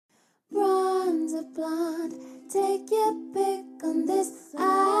friends are blonde. Take your pick on this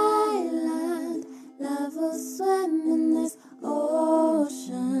island. Love will swim in this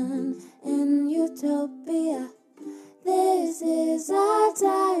ocean. In utopia, this is our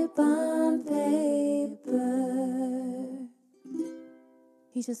type on paper.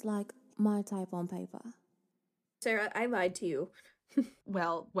 He's just like my type on paper. Sarah, I lied to you.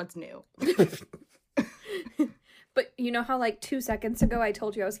 Well, what's new? But you know how like 2 seconds ago I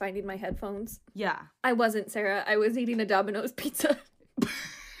told you I was finding my headphones? Yeah. I wasn't, Sarah. I was eating a Domino's pizza.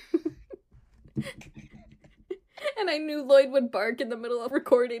 And I knew Lloyd would bark in the middle of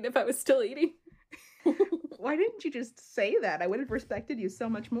recording if I was still eating. Why didn't you just say that? I would have respected you so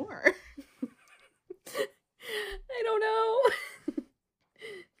much more. I don't know.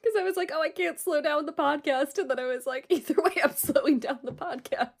 Because I was like, oh, I can't slow down the podcast. And then I was like, either way, I'm slowing down the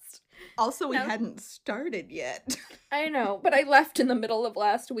podcast. Also, we hadn't started yet. I know, but I left in the middle of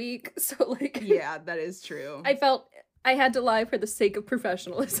last week. So, like... Yeah, that is true. I felt I had to lie for the sake of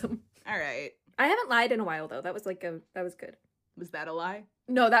professionalism. All right. I haven't lied in a while, though. That was like that was good. Was that a lie?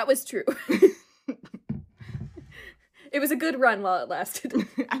 No, that was true. It was a good run while it lasted.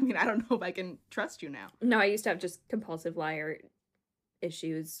 I mean, I don't know if I can trust you now. No, I used to have just compulsive liar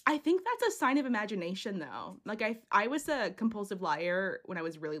issues. I think that's a sign of imagination, though. Like, I was a compulsive liar when I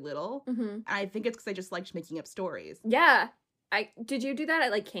was really little. Mm-hmm. And I think it's because I just liked making up stories. Yeah. Did you do that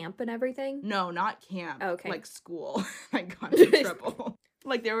at, like, camp and everything? No, not camp. Okay. Like, school. I got in trouble.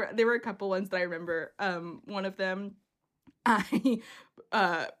 Like, there were a couple ones that I remember. One of them, I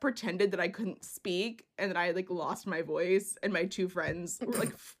pretended that I couldn't speak, and then I, like, lost my voice, and my two friends were,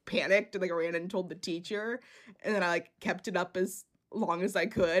 like, panicked, and, like, ran and told the teacher, and then I, like, kept it up as long as I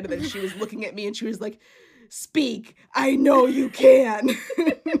could, and then she was looking at me, and she was like, "Speak, I know you can."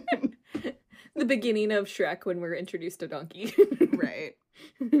 The beginning of Shrek when we're introduced to Donkey. Right.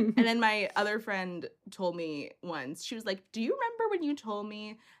 And then my other friend told me once, she was like, "Do you remember when you told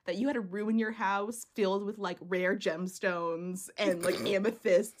me that you had a room in your house filled with, like, rare gemstones and, like,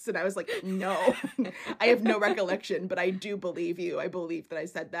 amethysts?" And I was like, "No, I have no recollection, but I do believe you. I believe that I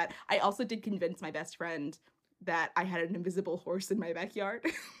said that." I also did convince my best friend that I had an invisible horse in my backyard.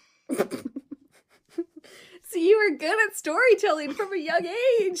 So you were good at storytelling from a young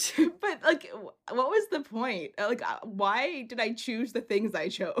age. But, like, what was the point? Like, why did I choose the things I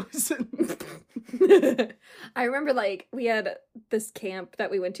chose? I remember, like, we had this camp that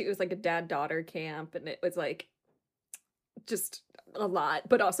we went to. It was, like, a dad-daughter camp, and it was, like, just a lot.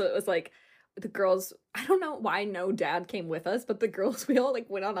 But also, it was, like, the girls, I don't know why no dad came with us, but the girls, we all, like,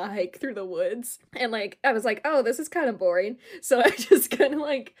 went on a hike through the woods. And, like, I was like, oh, this is kind of boring. So I just kind of,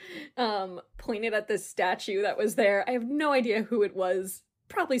 like, pointed at this statue that was there. I have no idea who it was.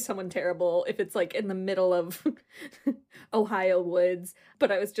 Probably someone terrible if it's, like, in the middle of Ohio woods.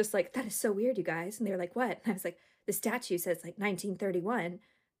 But I was just like, that is so weird, you guys. And they were like, what? And I was like, the statue says, like, 1931.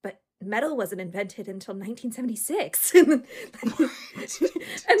 But metal wasn't invented until 1976.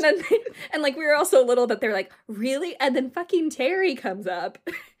 And like, we were all so little that they're like, really? And then fucking Terry comes up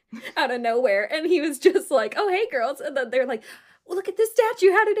out of nowhere, and he was just like, oh, hey, girls. And then they're like, well, look at this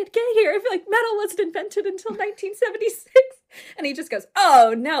statue. How did it get here? I feel like metal wasn't invented until 1976. And he just goes,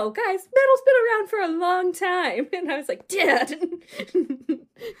 oh, no, guys, metal's been around for a long time. And I was like, Dad.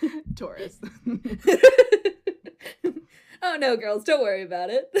 Taurus. Oh, no, girls, don't worry about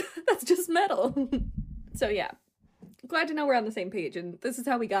it. That's just metal. So, yeah. Glad to know we're on the same page, and this is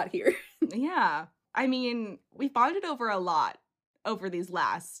how we got here. Yeah. I mean, we bonded over a lot over these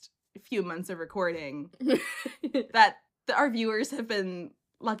last few months of recording that our viewers have been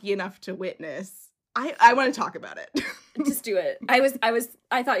lucky enough to witness. I want to talk about it. Just do it.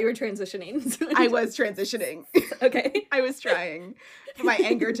 I thought you were transitioning. So I was transitioning. Okay. I was trying. But my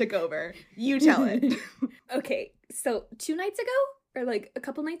anger took over. You tell it. Okay. So 2 nights ago? Or like a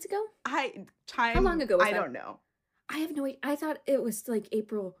couple nights ago? How long ago was I that? don't know. I have no idea. I thought it was like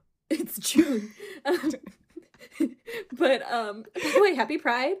April. It's June. But by the way, happy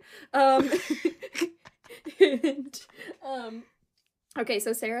Pride. Okay,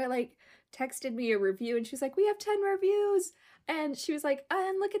 so Sarah like texted me a review, and she's like, we have 10 reviews. And she was like,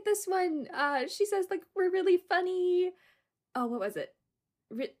 and look at this one. She says, like, we're really funny. Oh, what was it?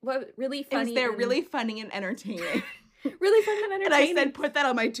 Really funny. They're really funny and entertaining. Really fun and entertaining. And I said, put that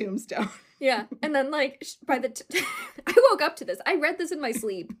on my tombstone. Yeah. And then, like, I woke up to this. I read this in my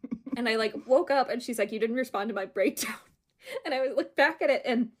sleep. And I, like, woke up, and she's like, you didn't respond to my breakdown. And I looked back at it,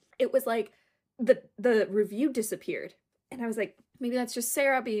 and it was, like, the review disappeared. And I was like, maybe that's just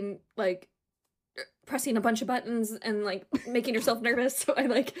Sarah being, like, pressing a bunch of buttons and, like, making herself nervous. So I,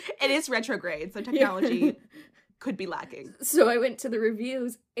 like... It is retrograde, so technology could be lacking. So I went to the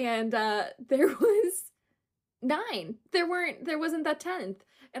reviews, and there was 9. There wasn't that 10th.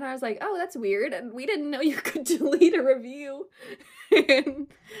 And I was like, oh, that's weird. And we didn't know you could delete a review. And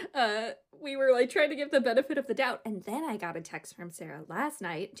we were like trying to give the benefit of the doubt. And then I got a text from Sarah last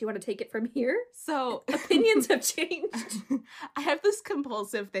night. Do you want to take it from here? So Opinions have changed. I have this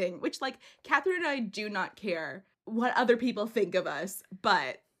compulsive thing, which like Catherine and I do not care what other people think of us,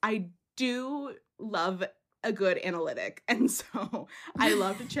 but I do love a good analytic. And so I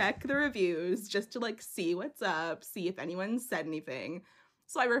love to check the reviews just to like see what's up, see if anyone said anything.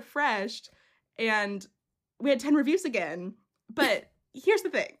 So I refreshed and we had 10 reviews again. But here's the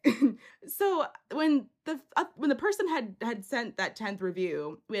thing. So when the person had sent that 10th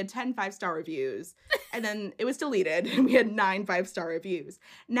review, we had 10 5-star reviews, and then it was deleted and we had 9 5-star reviews.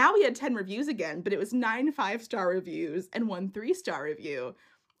 Now we had 10 reviews again, but it was 9 5-star reviews and 1 3-star review.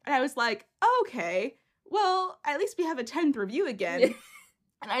 And I was like, oh, okay, well, at least we have a 10th review again.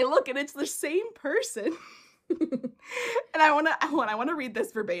 And I look and it's the same person. And I want to read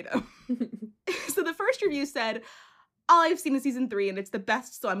this verbatim. So the first review said, all I've seen is season 3 and it's the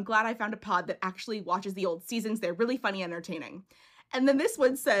best, so I'm glad I found a pod that actually watches the old seasons. They're really funny and entertaining. And then this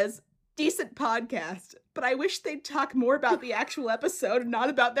one says, decent podcast, but I wish they'd talk more about the actual episode and not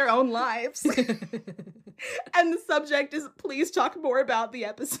about their own lives. And the subject is, please talk more about the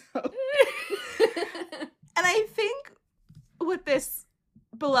episode. And I think what this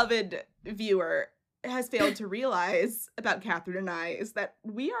beloved viewer has failed to realize about Catherine and I is that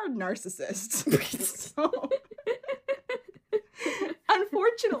we are narcissists. So,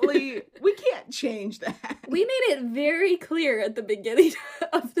 unfortunately, we can't change that. We made it very clear at the beginning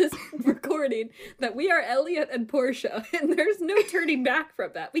of this recording that we are Elliot and Portia, and there's no turning back from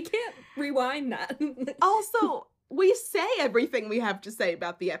that. We can't rewind that. Also, we say everything we have to say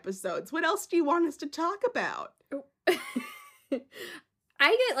about the episodes. What else do you want us to talk about?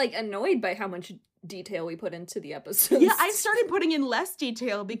 I get, like, annoyed by how much detail we put into the episodes. Yeah, I started putting in less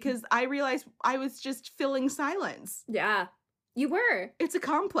detail because I realized I was just filling silence. Yeah, you were. It's a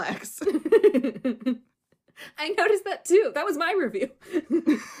complex. I noticed that too. That was my review.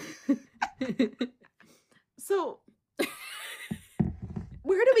 So,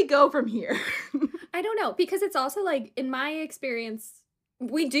 where do we go from here? I don't know, because it's also like, in my experience,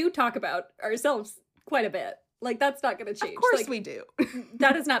 we do talk about ourselves quite a bit. Like, that's not going to change. Of course like, we do.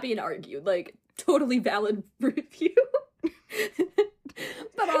 That is not being argued. Like, totally valid review.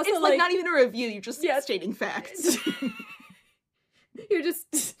 But also, it's like not even a review, you're just stating facts. You're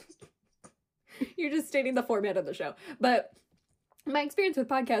just stating the format of the show. But my experience with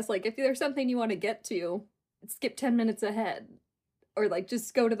podcasts, like, if there's something you want to get to, skip 10 minutes ahead. Or, like,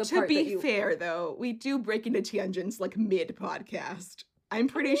 just go to the part that you... To be fair, though, we do break into tangents, like, mid-podcast. I'm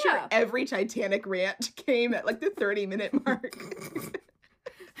pretty sure every Titanic rant came at, like, the 30-minute mark.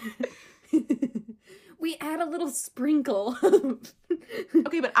 We add a little sprinkle.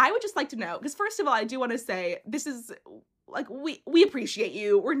 Okay, but I would just like to know, because first of all, I do want to say, this is... Like, we appreciate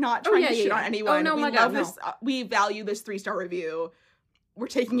you. We're not trying to shit on anyone. Oh, no, we my love God, this. We value this 3-star review. We're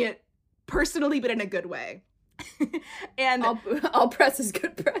taking it personally, but in a good way. And all press is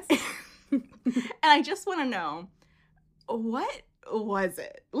good press. And I just want to know, what was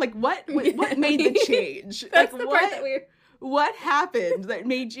it? Like, what made the change? That's like, the part that we're... What happened that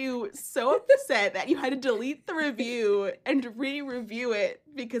made you so upset that you had to delete the review and re-review it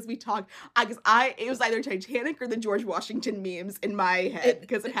because we talked? It was either Titanic or the George Washington memes in my head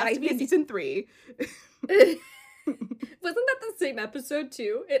because it has to be in season 3. Wasn't that the same episode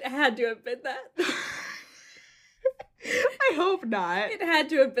too? It had to have been that. I hope not. It had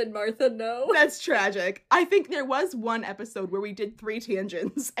to have been Martha No. That's tragic. I think there was one episode where we did 3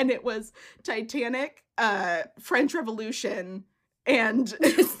 tangents, and it was Titanic, French Revolution, and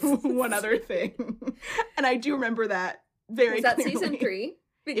one other thing. And I do remember that very clearly. Was that season 3?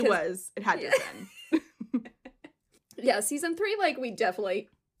 It was. It had to have been. Yeah, season 3, like, we definitely...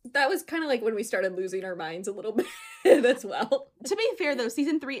 That was kind of like when we started losing our minds a little bit as well. To be fair, though,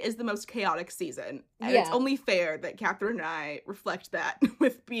 season 3 is the most chaotic season. And it's only fair that Catherine and I reflect that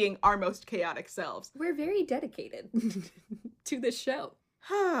with being our most chaotic selves. We're very dedicated to this show.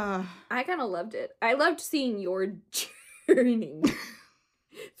 I kind of loved it. I loved seeing your journey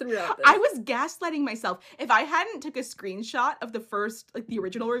throughout this. I was gaslighting myself. If I hadn't took a screenshot of the first, like, the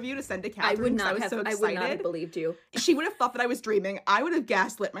original review to send to Catherine, I would not have believed you. She would have thought that I was dreaming. I would have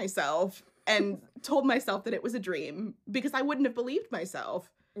gaslit myself and told myself that it was a dream because I wouldn't have believed myself.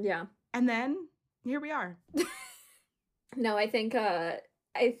 Yeah. And then here we are. No, I think I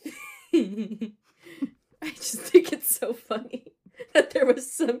just think it's so funny that there was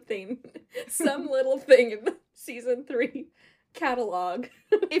some little thing in the season 3 catalog.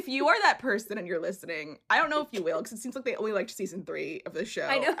 If you are that person and you're listening, I don't know if you will, because it seems like they only liked season 3 of the show.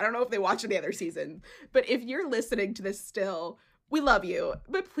 I know. I don't know if they watched any other season. But if you're listening to this still, we love you.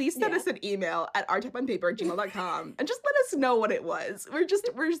 But please send us an email at ourtypeonpaper@gmail.com and just let us know what it was.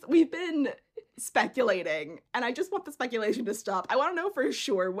 We've been speculating, and I just want the speculation to stop. I want to know for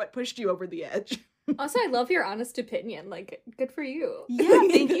sure what pushed you over the edge. Also, I love your honest opinion. Like, good for you. Yeah,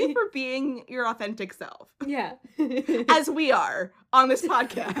 thank you for being your authentic self. Yeah. As we are on this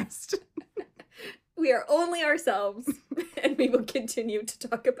podcast. We are only ourselves, and we will continue to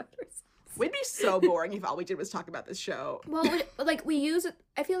talk about ourselves. We'd be so boring if all we did was talk about this show. Well, like, we use it,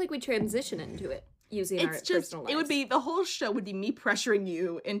 I feel like we transition into it using our personal lives. It would be, the whole show would be me pressuring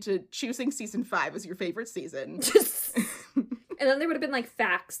you into choosing season 5 as your favorite season. Just... And then there would have been, like,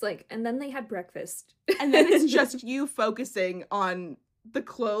 facts, like, and then they had breakfast. And then it's just you focusing on the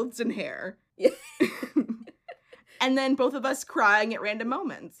clothes and hair. Yeah. And then both of us crying at random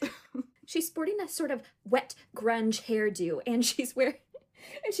moments. She's sporting a sort of wet grunge hairdo, and she's wearing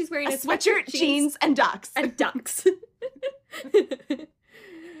a sweatshirt, jeans, and ducks. And ducks.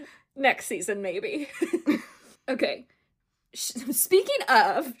 Next season, maybe. Okay. Speaking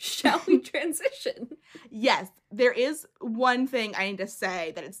of, shall we transition? Yes, there is one thing I need to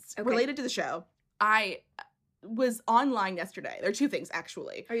say that it's related to the show. I was online yesterday. There are 2 things,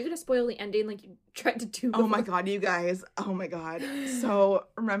 actually. Are you going to spoil the ending like you tried to do before? Oh my god, you guys. Oh my god. So,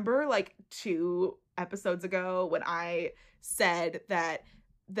 remember like 2 episodes ago when I said that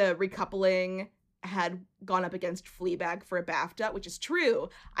the recoupling had gone up against Fleabag for a BAFTA, which is true.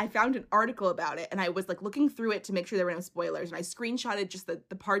 I found an article about it, and I was like looking through it to make sure there were no spoilers, and I screenshotted just the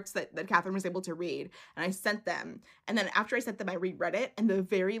parts that Catherine was able to read, and I sent them. And then after I sent them, I reread it, and the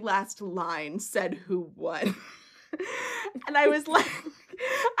very last line said who won. And I was like,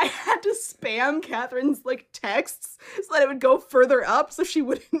 I had to spam Catherine's like texts so that it would go further up so she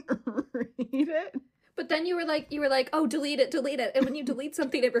wouldn't read it. But then you were like, oh, delete it. And when you delete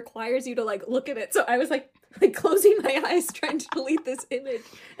something, it requires you to, like, look at it. So I was, like closing my eyes trying to delete this image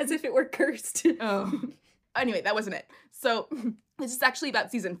as if it were cursed. Oh. Anyway, that wasn't it. So this is actually about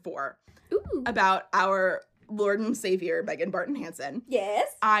season 4. Ooh. About our Lord and Savior, Megan Barton Hanson. Yes.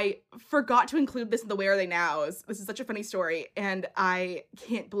 I forgot to include this in the Where Are They Nows. This is such a funny story, and I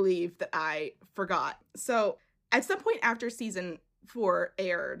can't believe that I forgot. So at some point after season 4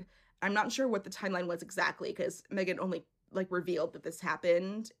 aired, I'm not sure what the timeline was exactly, because Megan only, like, revealed that this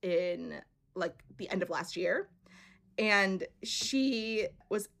happened in, like, the end of last year. And she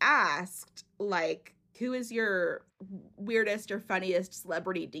was asked, like, who is your weirdest or funniest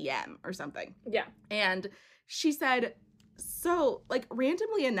celebrity DM or something? Yeah. And she said, so, like,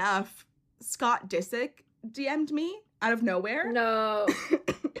 randomly enough, Scott Disick DM'd me out of nowhere. No.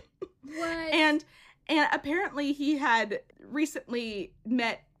 What? And apparently he had recently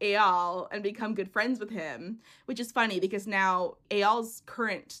met Eyal and become good friends with him, which is funny because now Eyal's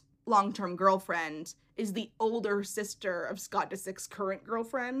current long-term girlfriend is the older sister of Scott Disick's current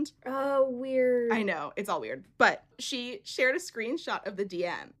girlfriend. Oh, weird. I know, it's all weird. But she shared a screenshot of the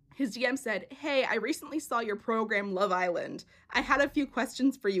DM. His DM said, "Hey, I recently saw your program Love Island. I had a few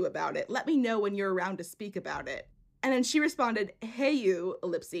questions for you about it. Let me know when you're around to speak about it." And then she responded, "Hey you,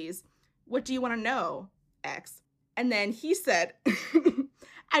 ellipses. What do you want to know? X." And then he said,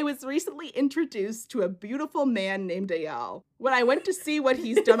 "I was recently introduced to a beautiful man named Eyal. When I went to see what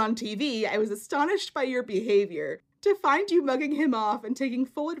he's done on TV, I was astonished by your behavior. To find you mugging him off and taking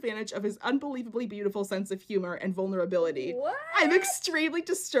full advantage of his unbelievably beautiful sense of humor and vulnerability. What? I'm extremely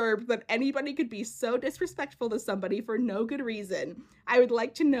disturbed that anybody could be so disrespectful to somebody for no good reason. I would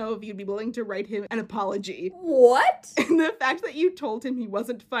like to know if you'd be willing to write him an apology." What? And the fact that you told him he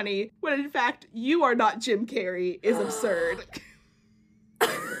wasn't funny, when in fact you are not Jim Carrey, is absurd.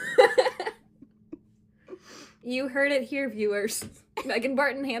 You heard it here, viewers. Megan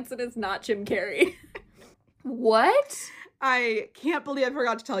Barton Hanson is not Jim Carrey. What? I can't believe I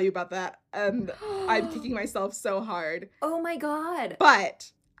forgot to tell you about that. And I'm kicking myself so hard. Oh my god.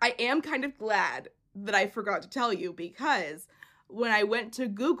 But I am kind of glad that I forgot to tell you, because when I went to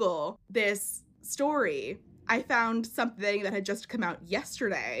Google this story, I found something that had just come out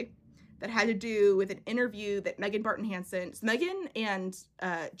yesterday that had to do with an interview that Megan Barton Hanson, so Megan and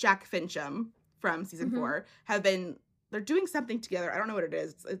Jack Fincham from season 4 they're doing something together. I don't know what it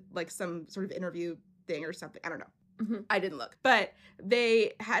is. It's like some sort of interview thing or something. I don't know. I didn't look. But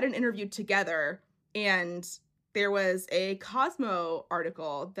they had an interview together, and there was a Cosmo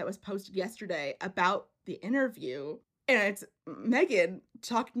article that was posted yesterday about the interview. And it's Megan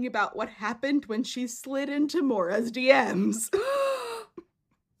talking about what happened when she slid into Maura's DMs.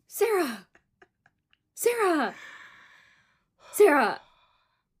 Sarah, Sarah! Sarah!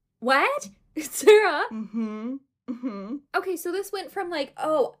 What? Sarah? Mm-hmm. Mm-hmm. Okay, so this went from like,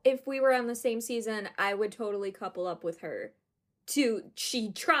 oh, if we were on the same season, I would totally couple up with her, to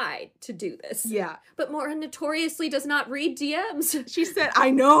she tried to do this. Yeah. But Maura notoriously does not read DMs. She said,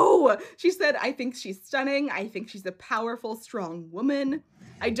 I know. She said, I think she's stunning. I think she's a powerful, strong woman.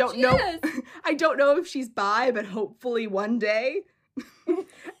 I don't know. I don't know if she's bi, but hopefully one day. And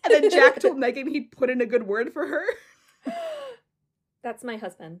then Jack told Megan he'd put in a good word for her. That's my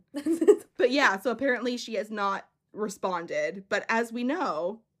husband. But yeah, so apparently she has not responded. But as we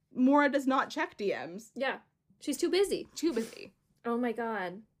know, Maura does not check DMs. Yeah. She's too busy. Too busy. Oh my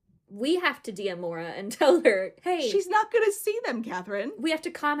god. We have to DM Maura and tell her, hey. She's not going to see them, Catherine. We have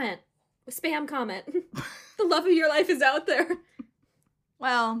to comment. Spam comment. The love of your life is out there.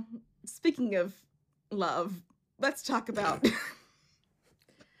 Well, speaking of love, let's talk about...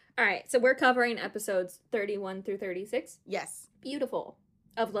 All right, so we're covering episodes 31 through 36. Yes. Beautiful.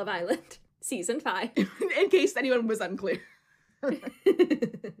 Of Love Island, season 5. In case anyone was unclear.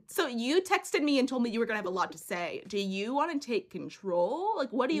 So you texted me and told me you were going to have a lot to say. Do you want to take control?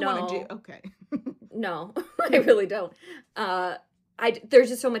 Like, what do you want to do? Okay. No, I really don't. There's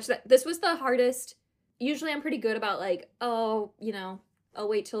just so much that this was the hardest. Usually I'm pretty good about like, oh, you know, I'll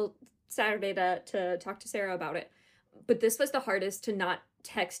wait till Saturday to talk to Sarah about it. But this was the hardest to not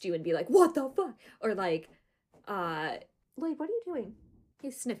text you and be like, what the fuck? Or like, Lloyd, what are you doing?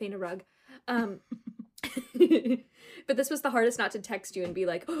 He's sniffing a rug. But this was the hardest not to text you and be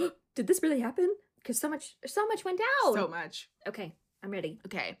like, oh, did this really happen? Because so much went down. So much. Okay, I'm ready.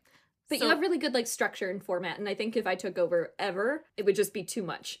 Okay. But So- you have really good like structure and format, and I think if I took over ever, it would just be too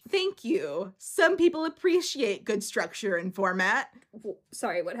much. Thank you. Some people appreciate good structure and format.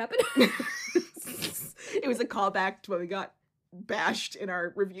 Sorry, what happened? It was a callback to when we got bashed in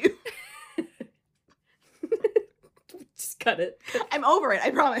our review. Just cut it. I'm over it,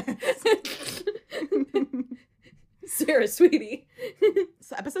 I promise. Sarah, sweetie.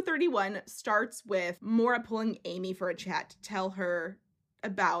 So episode 31 starts with Maura pulling Amy for a chat to tell her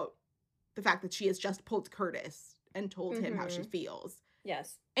about the fact that she has just pulled Curtis and told him how she feels.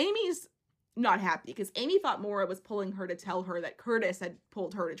 Yes. Amy's not happy because Amy thought Maura was pulling her to tell her that Curtis had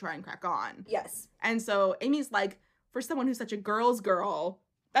pulled her to try and crack on. Yes. And so Amy's like, for someone who's such a girl's girl,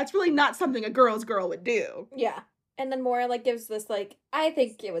 that's really not something a girl's girl would do. Yeah. And then Maura like gives this like, I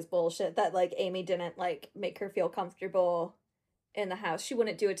think it was bullshit that like Amy didn't like make her feel comfortable in the house. She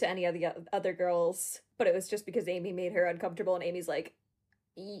wouldn't do it to any of the other girls, but it was just because Amy made her uncomfortable, and Amy's like,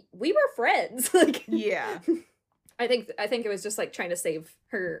 we were friends. Like, Yeah. I think it was just like trying to save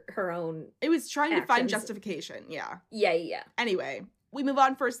her own. It was trying to find Actions. justification. Yeah. Yeah. Anyway, we move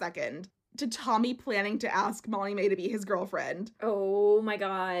on for a second to Tommy planning to ask Molly May to be his girlfriend. Oh my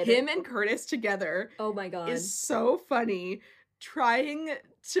god. Him and Curtis together Oh my god. is so funny. Trying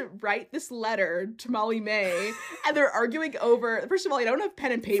to write this letter to Molly May, and they're arguing over. First of all, they don't have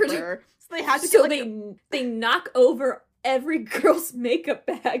pen and paper, so they had to so get, like, they knock over every girl's makeup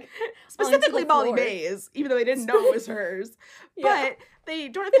bag. specifically onto the Molly floor. May's, even though they didn't know it was hers. Yeah. But they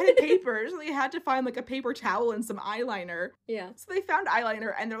don't have pen and paper, so they had to find like a paper towel and some eyeliner. Yeah. So they found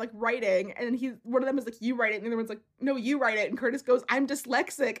eyeliner and they're like writing, and one of them is like, you write it, and the other one's like, no, you write it. And Curtis goes, I'm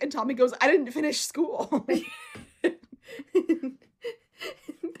dyslexic, and Tommy goes, I didn't finish school.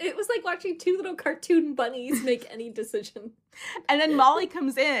 It was like watching two little cartoon bunnies make any decision. And then Molly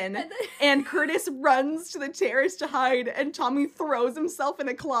comes in, And then- and Curtis runs to the terrace to hide, and Tommy throws himself in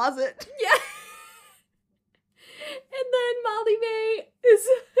a closet. Yeah. And then Molly May is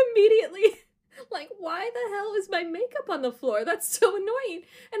immediately like, why the hell is my makeup on the floor? That's so annoying.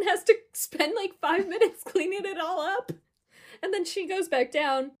 And has to spend like 5 minutes cleaning it all up. And then she goes back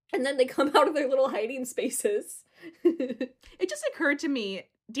down, and then they come out of their little hiding spaces. It just occurred to me,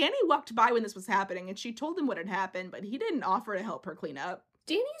 Danny walked by when this was happening, and she told him what had happened, but he didn't offer to help her clean up.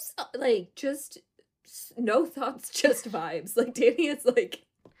 Danny's like just no thoughts, just vibes. Like Danny is like,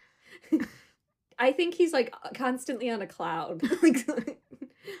 I think he's like constantly on a cloud. Like,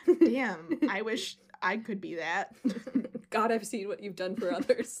 Damn, I wish I could be that. God, I've seen what you've done for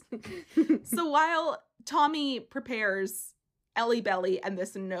others. So while Tommy prepares Ellie Belly and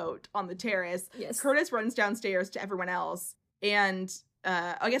this note on the terrace, Yes. Curtis runs downstairs to everyone else, and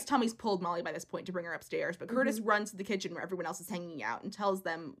I guess Tommy's pulled Molly by this point to bring her upstairs, but Curtis runs to the kitchen where everyone else is hanging out and tells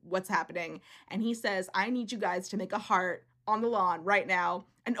them what's happening, and he says, I need you guys to make a heart on the lawn right now,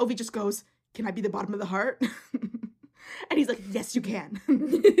 and Ovi just goes, can I be the bottom of the heart? And he's like, yes, you can.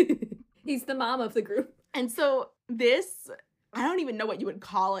 He's the mom of the group. And so this, I don't even know what you would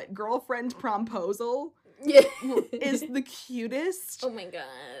call it, girlfriend promposal Yeah. is the cutest. Oh my god.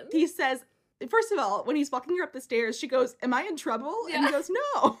 He says, first of all, when he's walking her up the stairs, she goes, "Am I in trouble?" And Yeah. he goes,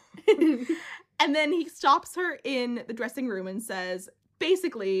 "No." And then he stops her in the dressing room and says,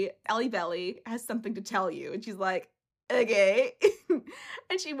 basically, Ellie Belly has something to tell you. And she's like, okay.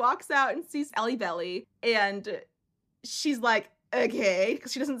 And she walks out and sees Ellie Belly, and she's like, okay,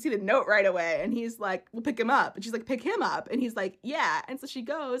 because she doesn't see the note right away. And he's like, we'll pick him up. And she's like, pick him up. And he's like, yeah. And so she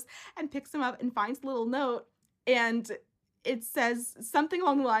goes and picks him up and finds the little note. And it says something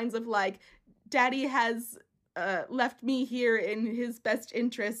along the lines of like, Daddy has left me here in his best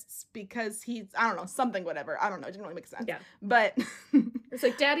interests because he's, I don't know, something, whatever. I don't know. It didn't really make sense. Yeah. But It's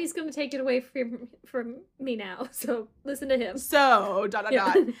like, Daddy's gonna take it away from me now, so listen to him. so, ...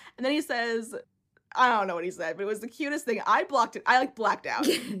 Yeah. And then he says, I don't know what he said, but it was the cutest thing. I blocked it. I like blacked out.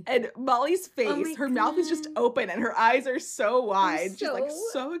 And Molly's face, my her mouth is just God. open and her eyes are so wide. She's like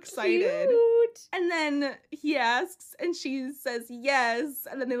so excited. Cute. And then he asks and she says yes.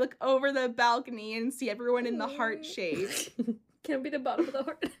 And then they look over the balcony and see everyone in the heart shape. Can it be the bottom of the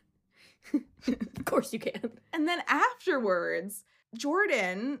heart? Of course you can. And then afterwards,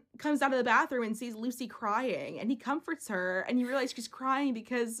 Jordan comes out of the bathroom and sees Lucy crying, and he comforts her, and you realize she's crying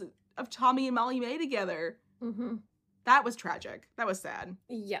because of Tommy and Molly May together. Mm-hmm. That was tragic. That was sad.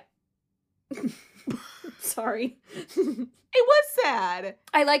 Yeah. Sorry. It was sad.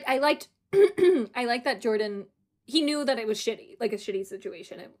 I liked I like that Jordan, he knew that it was shitty, like a shitty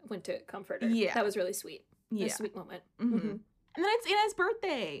situation, and went to comfort her. Yeah. That was really sweet. Yeah. A sweet moment. Mhm. Mhm. And then it's Anna's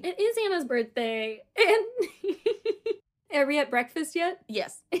birthday. It is Anna's birthday, and are we at breakfast yet?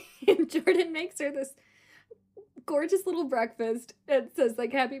 Yes. And Jordan makes her this gorgeous little breakfast and says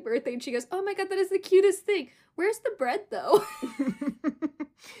like happy birthday, and she goes, oh my god, that is the cutest thing. Where's the bread though?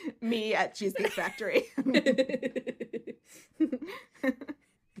 Me at Cheesecake Factory.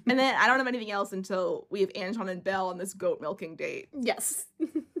 And then I don't have anything else until we have Anton and Belle on this goat milking date. Yes.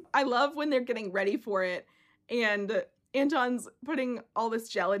 I love when they're getting ready for it, and Anton's putting all this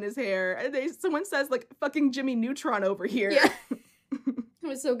gel in his hair, and someone says like fucking Jimmy Neutron over here. Yeah. It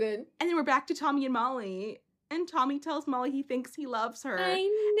was so good. And then we're back to Tommy and Molly, and Tommy tells Molly he thinks he loves her.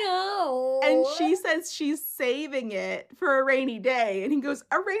 I know. And she says she's saving it for a rainy day. And he goes,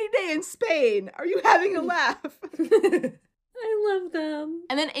 a rainy day in Spain. Are you having a laugh? I love them.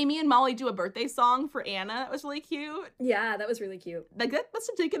 And then Amy and Molly do a birthday song for Anna. That was really cute. Yeah, that was really cute. Like, that must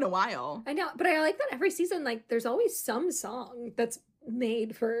have taken a while. I know, but I like that every season, like, there's always some song that's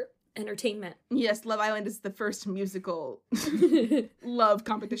made for entertainment. Yes, Love Island is the first musical love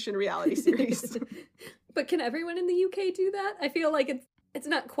competition reality series. But can everyone in the UK do that? I feel like it's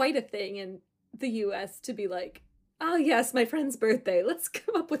not quite a thing in the US to be like, oh yes, my friend's birthday, let's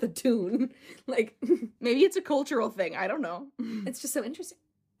come up with a tune. Like, Maybe it's a cultural thing. I don't know. it's just so interesting.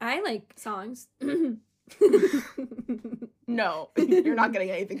 I like songs. No, you're not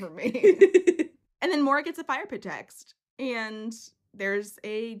getting anything from me. And then Maura gets a fire pit text. And there's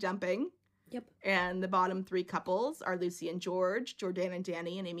a dumping. Yep. And the bottom three couples are Lucy and George, Jordan and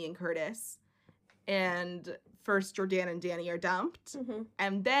Danny, and Amy and Curtis. And first Jordan and Danny are dumped. Mhm.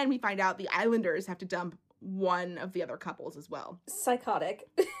 And then we find out the Islanders have to dump one of the other couples as well. Psychotic.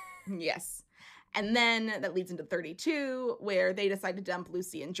 Yes. And then that leads into 32, where they decide to dump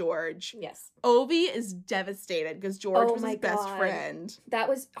Lucy and George. Yes. Ovi is devastated because George Oh was my his best God. friend. That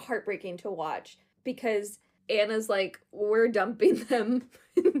was heartbreaking to watch because Anna's like, we're dumping them.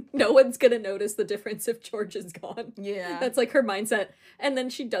 No one's gonna notice the difference if George is gone. Yeah. That's like her mindset. And then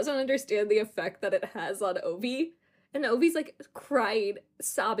she doesn't understand the effect that it has on Ovi. And Ovi's like crying,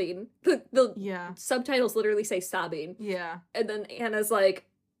 sobbing. The Yeah. subtitles literally say sobbing. Yeah. And then Anna's like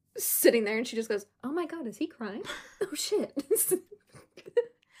sitting there and she just goes, oh my god, is he crying? Oh shit.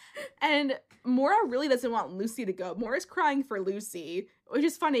 And Maura really doesn't want Lucy to go. Maura's crying for Lucy, which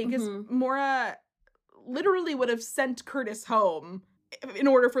is funny because Mhm. Maura literally would have sent Curtis home in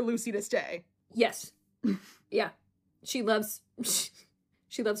order for Lucy to stay. Yes. Yeah. She loves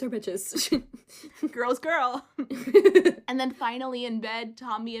her bitches. Girl's girl. And then finally in bed,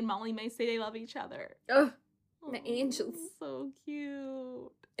 Tommy and Molly May say they love each other. Ugh. The angels. So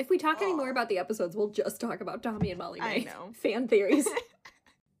cute. If we talk any Aw. more about the episodes, we'll just talk about Tommy and Molly I May. know. Fan theories.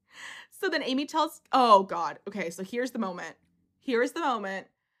 So then Amy tells, oh God. Okay, so here's the moment. Here's the moment.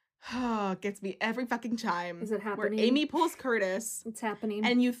 Gets me every fucking time. Is it Where happening? Amy pulls Curtis. It's happening.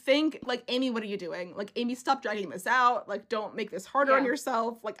 And you think, like, Amy, what are you doing? Like, Amy, stop dragging this out. Like, don't make this harder on Yeah.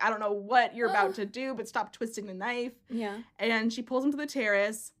 yourself. Like, I don't know what you're about Ugh. to do, but stop twisting the knife. yeah. And she pulls him to the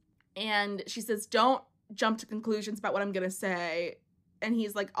terrace, and she says, don't jump to conclusions about what I'm going to say. And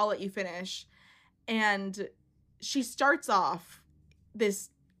he's like, I'll let you finish. And she starts off this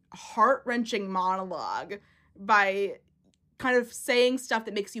heart-wrenching monologue by kind of saying stuff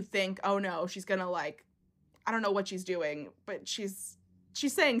that makes you think, oh no, she's gonna like, I don't know what she's doing, but she's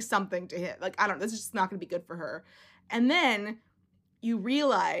saying something to him. Like, I don't, this is just not gonna be good for her. And then you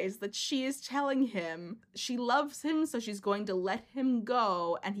realize that she is telling him she loves him, so she's going to let him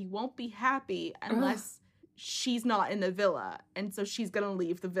go, and he won't be happy unless she's not in the villa. And so she's gonna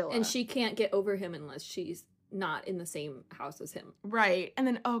leave the villa. And she can't get over him unless she's not in the same house as him. Right. And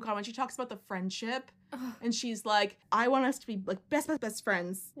then, oh God, when she talks about the friendship, and she's like, I want us to be like best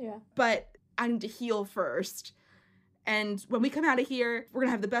friends, Yeah. but I need to heal first. And when we come out of here, we're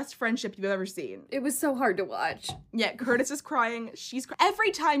gonna have the best friendship you've ever seen. It was so hard to watch. Yeah, Curtis is crying.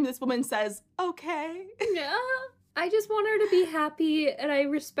 Every time this woman says, okay. Yeah. I just want her to be happy, and I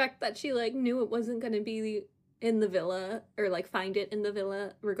respect that she, like, knew it wasn't going to be in the villa, or, like, find it in the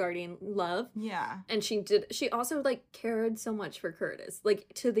villa regarding love. Yeah. And she also, like, cared so much for Curtis,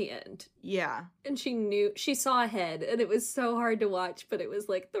 like, to the end. Yeah. And she saw ahead, and it was so hard to watch, but it was,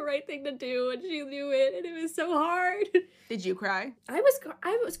 like, the right thing to do, and she knew it, and it was so hard. Did you cry? I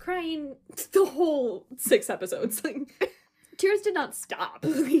was crying the whole 6 episodes. Like, tears did not stop.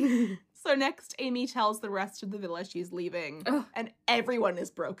 So next, Amy tells the rest of the villa she's leaving, and everyone is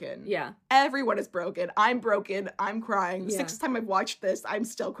broken. Yeah. Everyone is broken. I'm broken. I'm crying. The Yeah. 6th time I've watched this, I'm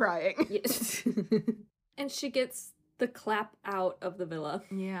still crying. Yes. And she gets the clap out of the villa.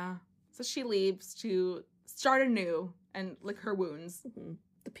 Yeah. So she leaves to start anew and lick her wounds. Mm-hmm.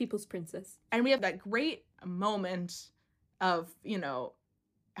 The People's Princess. And we have that great moment of,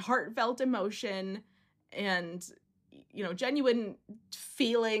 heartfelt emotion and, genuine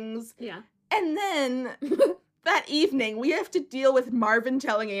feelings. Yeah. And then that evening, we have to deal with Marvin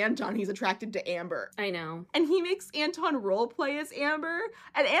telling Anton he's attracted to Amber. I know. And he makes Anton roleplay as Amber,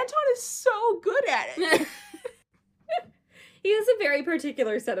 and Anton is so good at it. He has a very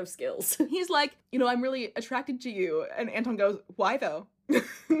particular set of skills. He's like, I'm really attracted to you. And Anton goes, why though?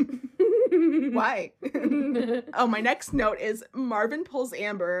 Why? Oh, my next note is Marvin pulls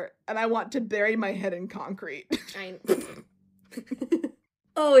Amber, and I want to bury my head in concrete.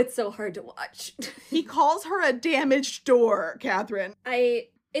 Oh, it's so hard to watch. He calls her a damaged door, Catherine.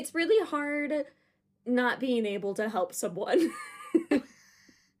 It's really hard not being able to help someone.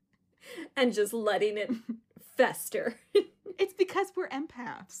 And just letting it fester. It's because we're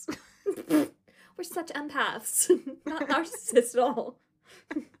empaths. We're such empaths. Not narcissists at all.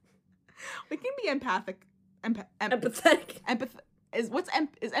 We can be empathic. Empathetic. Is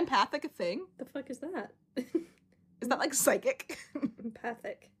empathic a thing? The fuck is that? Is that like psychic?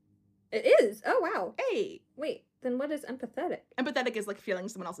 Empathic. It is. Oh, wow. Hey. Wait, then what is empathetic? Empathetic is like feeling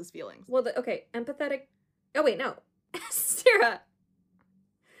someone else's feelings. Well, okay, empathetic. Oh, wait, no. Sarah.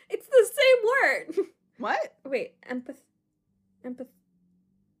 It's the same word. What? Wait, empath.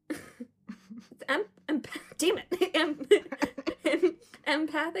 Damn it.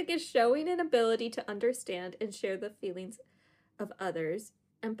 Empathic is showing an ability to understand and share the feelings of others.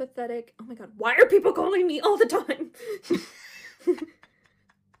 Empathetic. Oh my god, why are people calling me all the time?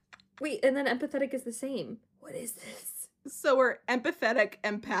 Wait, and then empathetic is the same. What is this? So we're empathetic,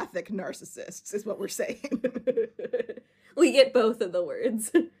 empathic narcissists, is what we're saying. We get both of the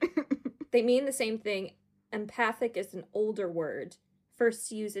words. They mean the same thing. Empathic is an older word,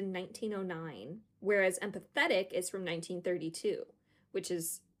 first used in 1909, whereas empathetic is from 1932, which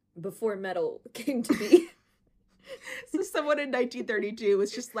is before metal came to be. So someone in 1932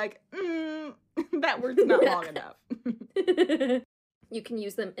 was just like, that word's not long enough. You can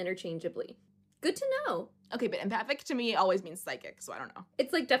use them interchangeably. Good to know. Okay, but empathic to me always means psychic, so I don't know.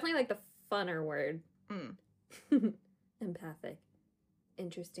 It's like definitely like the funner word. Mm. Empathic.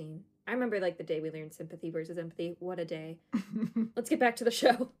 Interesting. I remember like the day we learned sympathy versus empathy. What a day. Let's get back to the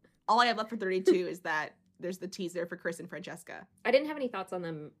show. All I have left for 32 is that there's the teaser for Chris and Francesca. I didn't have any thoughts on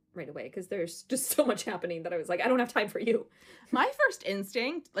them right away because there's just so much happening that I was like, I don't have time for you. My first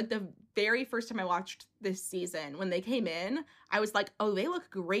instinct, like the very first time I watched this season, when they came in, I was like, oh, they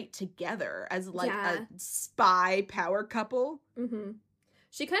look great together as like a spy power couple. Mm-hmm.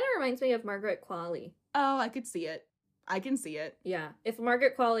 She kind of reminds me of Margaret Qualley. Oh, I could see it. I can see it. Yeah. If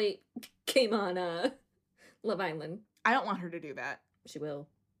Margaret Qualley came on Love Island. I don't want her to do that. She will.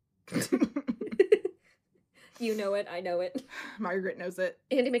 You know it. I know it. Margaret knows it.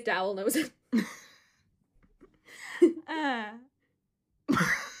 Andy McDowell knows it.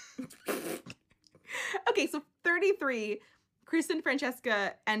 Okay, so 33, Chris and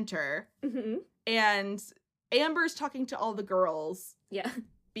Francesca enter, Mm-hmm. and Amber's talking to all the girls Yeah.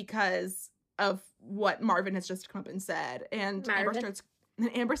 because of what Marvin has just come up and said, and Marvin.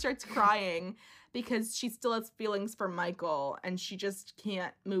 Amber starts crying because she still has feelings for Michael, and she just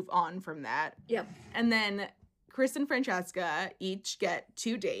can't move on from that. Yep. And then Chris and Francesca each get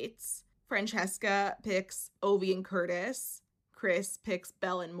 2 dates. Francesca picks Ovi and Curtis. Chris picks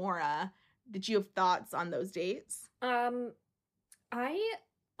Belle and Maura. Did you have thoughts on those dates? I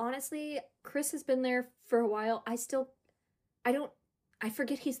honestly, Chris has been there for a while. I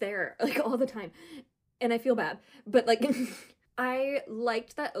forget he's there like all the time, and I feel bad. But like, I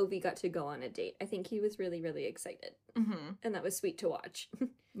liked that Ovi got to go on a date. I think he was really, really excited, and that was sweet to watch.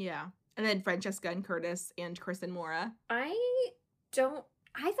 Yeah. And then Francesca and Curtis and Chris and Maura. I don't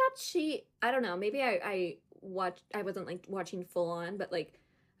know, maybe I wasn't like watching full on, but like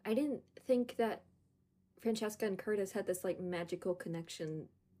I didn't think that Francesca and Curtis had this like magical connection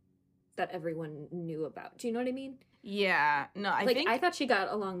that everyone knew about. Do you know what I mean? Yeah. No, I thought she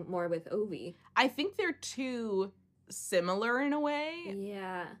got along more with Ovi. I think they're too similar in a way.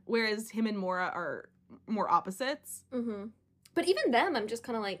 Yeah. Whereas him and Maura are more opposites. Mm-hmm. But even them, I'm just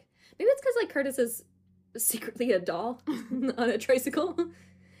kind of like, maybe it's because like Curtis is secretly a doll on a tricycle.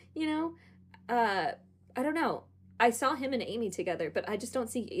 You know? I don't know. I saw him and Amy together, but I just don't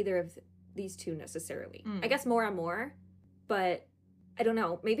see either of these two necessarily. I guess more, but I don't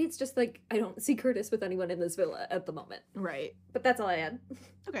know. Maybe it's just like I don't see Curtis with anyone in this villa at the moment. Right. But that's all I had.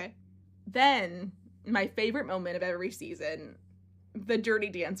 Okay. Then, my favorite moment of every season, the Dirty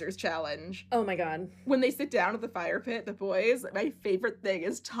Dancers challenge. Oh my god. When they sit down at the fire pit, the boys, my favorite thing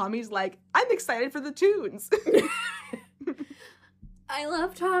is Tommy's like, I'm excited for the tunes. I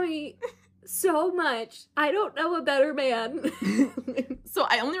love Tommy so much. I don't know a better man. So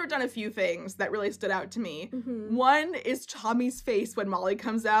I only wrote down a few things that really stood out to me. Mm-hmm. One is Tommy's face when Molly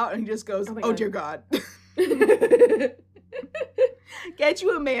comes out and he just goes, oh dear God. Get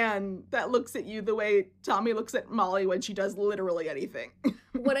you a man that looks at you the way Tommy looks at Molly when she does literally anything.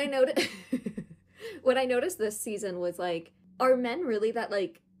 What I noticed this season was like, are men really that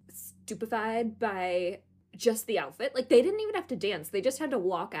like stupefied by just the outfit? Like they didn't even have to dance. They just had to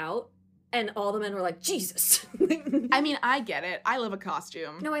walk out and all the men were like, Jesus. I mean, I get it. I love a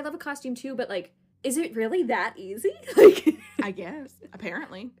costume. No, I love a costume too, but like, is it really that easy? Like, I guess.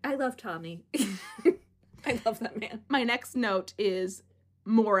 Apparently. I love Tommy. I love that man. My next note is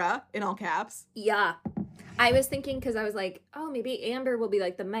Maura, in all caps. Yeah. I was thinking, because I was like, oh, maybe Amber will be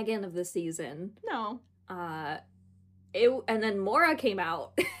like the Megan of the season. No. And then Maura came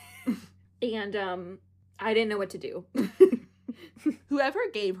out. And I didn't know what to do. Whoever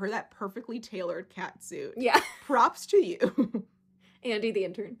gave her that perfectly tailored cat suit. Yeah. Props to you. Andy the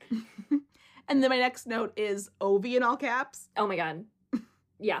intern. And then my next note is Ovi in all caps. Oh my god.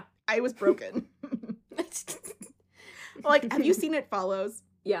 Yeah. I was broken. Like, have you seen It Follows?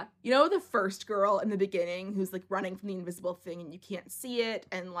 Yeah. You know the first girl in the beginning who's like running from the invisible thing and you can't see it,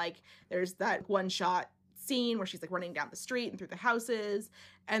 and like there's that one shot scene where she's like running down the street and through the houses,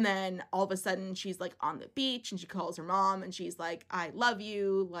 and then all of a sudden she's like on the beach and she calls her mom and she's like, I love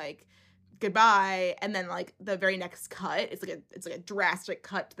you, like goodbye. And then like the very next cut, it's like a drastic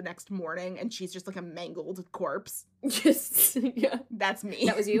cut to the next morning and she's just like a mangled corpse. Just yeah. That's me.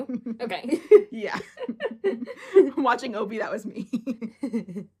 That was you? Okay. Yeah. Watching Obi, that was me.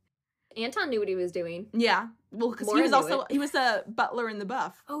 Anton knew what he was doing. Yeah. Well, because he was a butler in The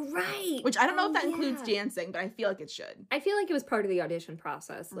Buff. Oh, right. Which I don't know if that includes dancing, but I feel like it should. I feel like it was part of the audition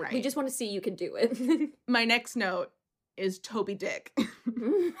process. Like, right. We just want to see you can do it. My next note is Toby Dick.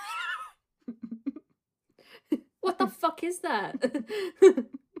 What the fuck is that?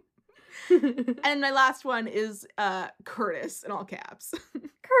 And my last one is Curtis in all caps.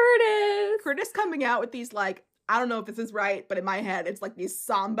 Curtis coming out with these like, I don't know if this is right, but in my head it's like these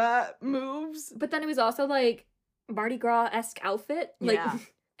samba moves. But then it was also like Mardi Gras-esque outfit. Like, yeah.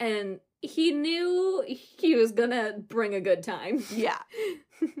 And he knew he was gonna bring a good time. Yeah.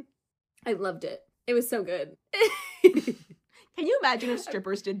 I loved it. It was so good. Can you imagine if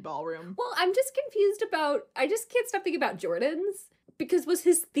strippers did ballroom? Well, I'm just confused about, I just can't stop thinking about Jordan's, because was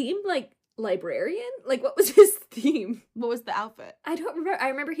his theme like librarian? Like, what was his theme? What was the outfit? I don't remember. I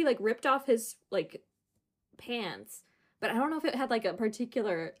remember he like ripped off his like pants, but I don't know if it had like a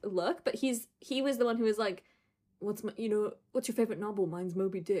particular look, but he was the one who was like, what's your favorite novel? Mine's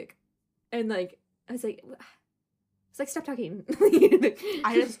Moby Dick. And like, I was like, stop talking.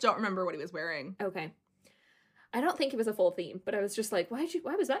 I just don't remember what he was wearing. Okay. I don't think it was a full theme, but I was just like, why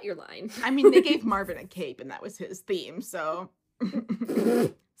was that your line? I mean, they gave Marvin a cape and that was his theme, so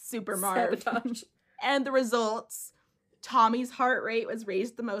super Marv. Sabotage. And the results, Tommy's heart rate was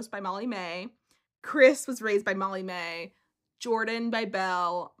raised the most by Molly May. Chris was raised by Molly May. Jordan by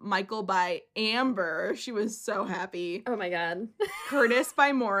Belle. Michael by Amber. She was so happy. Oh my god. Curtis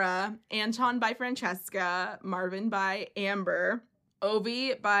by Maura. Anton by Francesca. Marvin by Amber.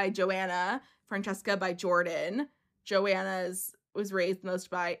 Ovi by Joanna. Francesca by Jordan. Joanna's was raised most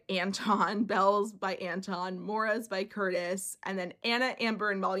by Anton. Belle's by Anton. Maura's by Curtis. And then Anna,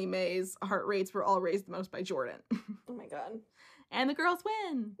 Amber, and Molly May's heart rates were all raised the most by Jordan. Oh my god. And the girls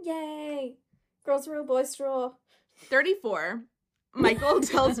win. Yay. Girls rule, boys rule. 34. Michael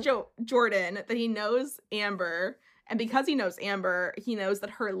tells Jordan that he knows Amber. And because he knows Amber, he knows that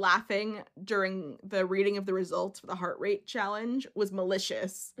her laughing during the reading of the results for the heart rate challenge was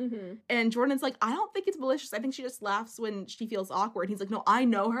malicious. Mm-hmm. And Jordan's like, I don't think it's malicious. I think she just laughs when she feels awkward. He's like, no, I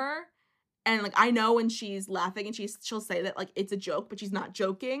know her. And like, I know when she's laughing and she'll say that like it's a joke, but she's not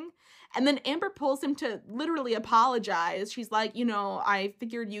joking. And then Amber pulls him to literally apologize. She's like, you know, I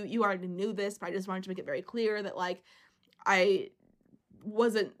figured you already knew this, but I just wanted to make it very clear that like I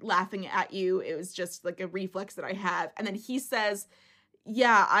wasn't laughing at you. It was just like a reflex that I have. And then he says,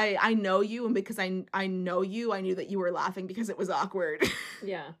 yeah, I know you, and because I know you, I knew that you were laughing because it was awkward.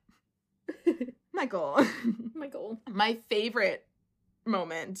 Yeah. Michael. Michael. My favorite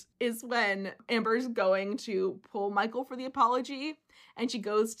moment is when Amber's going to pull Michael for the apology, and she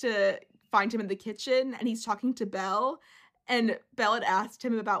goes to find him in the kitchen, and he's talking to Belle, and Belle had asked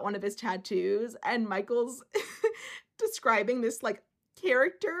him about one of his tattoos, and Michael's describing this like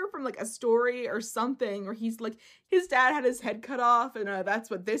character from like a story or something, or he's like, his dad had his head cut off and that's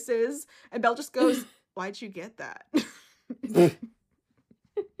what this is, and Belle just goes, why'd you get that?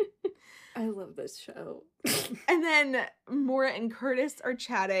 I love this show. And then Maura and Curtis are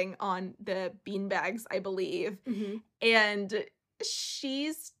chatting on the beanbags, I believe, Mm-hmm. and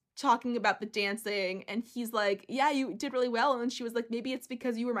she's talking about the dancing, and he's like, yeah, you did really well. And she was like, maybe it's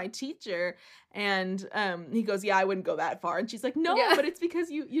because you were my teacher. And he goes, yeah, I wouldn't go that far. And she's like, no, Yeah. but it's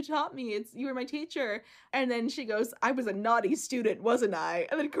because you taught me. You were my teacher. And then she goes, I was a naughty student, wasn't I?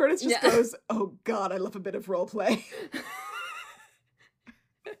 And then Curtis just goes, oh God, I love a bit of role play.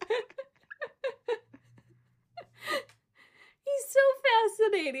 He's so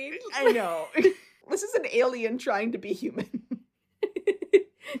fascinating. I know. This is an alien trying to be human.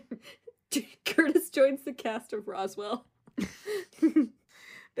 Curtis joins the cast of Roswell.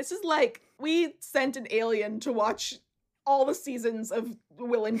 This is like, we sent an alien to watch all the seasons of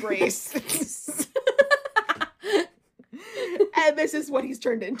Will and Grace. And this is what he's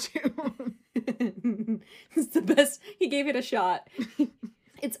turned into. It's the best. He gave it a shot.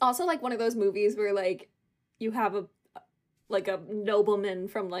 It's also like one of those movies where like you have a nobleman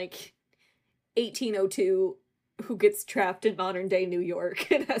from like 1802 who gets trapped in modern day New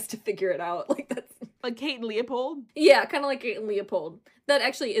York and has to figure it out. Like that's Like Kate and Leopold. yeah, kind of like Kate and Leopold. That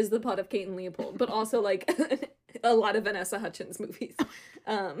actually is the plot of Kate and Leopold, but also like a lot of Vanessa Hudgens movies.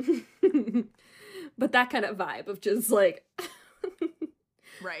 But that kind of vibe of just like,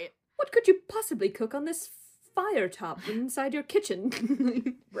 Right. what could you possibly cook on this fire top inside your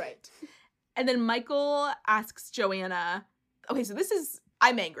kitchen? Right. And then Michael asks Joanna, okay, so this is,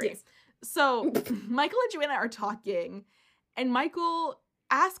 I'm angry. Yes. So Michael and Joanna are talking, and Michael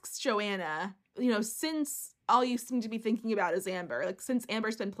asks Joanna, you know, since all you seem to be thinking about is Amber, like since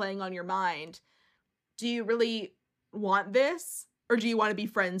Amber's been playing on your mind, do you really want this? Or do you want to be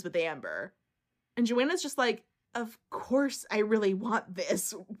friends with Amber? And Joanna's just like, of course I really want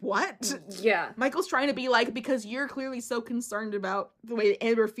this. What? Yeah. Michael's trying to be like, because you're clearly so concerned about the way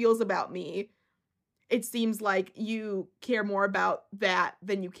Amber feels about me, it seems like you care more about that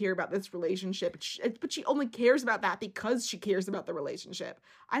than you care about this relationship. But she only cares about that because she cares about the relationship.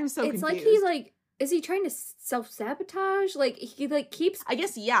 I'm so It's confused. like he like, is he trying to self-sabotage? Like he like keeps I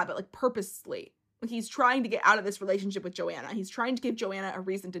guess, yeah, but like purposely. He's trying to get out of this relationship with Joanna. He's trying to give Joanna a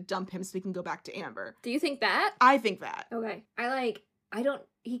reason to dump him so he can go back to Amber. Do you think that? I think that. Okay.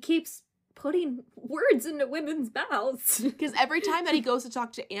 He keeps putting words into women's mouths. Because every time that he goes to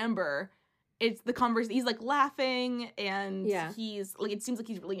talk to Amber, it's the conversation. He's like laughing, and Yeah. he's like, it seems like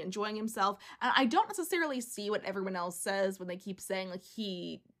he's really enjoying himself. And I don't necessarily see what everyone else says when they keep saying like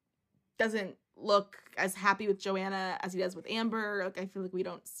he doesn't look as happy with Joanna as he does with Amber. Like I feel like we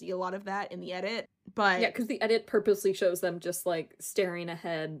don't see a lot of that in the edit. But Yeah, because the edit purposely shows them just like staring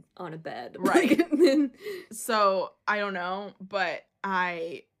ahead on a bed. Right. Like, and then, so I don't know, but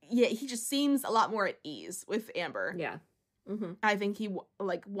he just seems a lot more at ease with Amber. yeah. Mm-hmm. I think he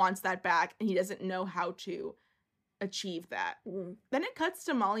like wants that back, and he doesn't know how to achieve that. Mm. Then it cuts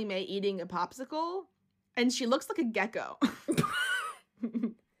to Molly May eating a popsicle, and she looks like a gecko.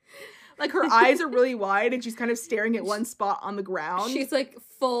 Like her eyes are really wide, and she's kind of staring at one spot on the ground. She's like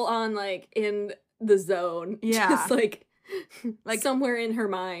full on like in the zone. Yeah. Just like Like, somewhere in her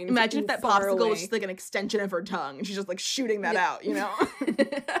mind. imagine if and that far popsicle away. was just like an extension of her tongue, and she's just like shooting that Yeah. out, you know?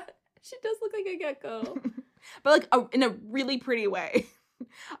 She does look like a gecko. But like in a really pretty way.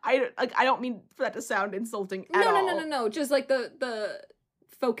 I don't mean for that to sound insulting at all. No. Just like the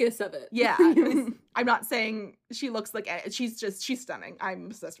focus of it. Yeah. I'm not saying she looks like, she's stunning. I'm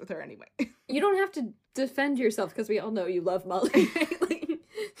obsessed with her anyway. You don't have to defend yourself because we all know you love Molly.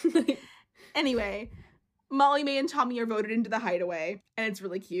 Anyway, Molly May and Tommy are voted into the hideaway, and it's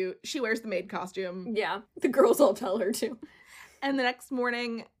really cute. She wears the maid costume. Yeah, the girls all tell her to. And the next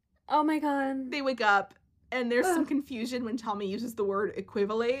morning, oh my god, they wake up, and there's some confusion when Tommy uses the word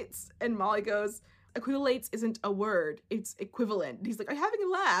equivalates, and Molly goes, equivalates isn't a word, it's equivalent. And he's like, I'm having a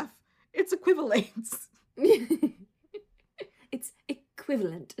laugh. It's equivalates. It's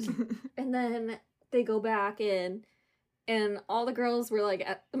equivalent. And then they go back in, and all the girls were like,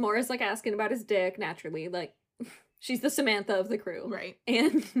 Maura's like asking about his dick, naturally. Like, she's the Samantha of the crew. Right.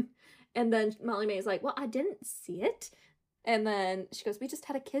 And then Molly May's like, well, I didn't see it. And then she goes, we just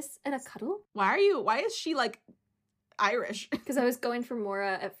had a kiss and a cuddle. Why is she like Irish? Because I was going for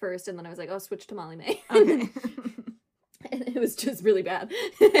Maura at first, and then I was like, oh, switch to Molly May. Okay. And it was just really bad.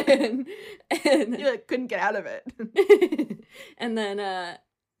 and You like couldn't get out of it. And then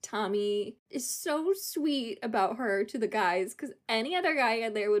Tommy is so sweet about her to the guys, because any other guy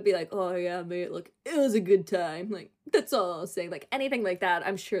in there would be like, oh yeah, mate, look, it was a good time. Like, that's all I'll say. Like, anything like that,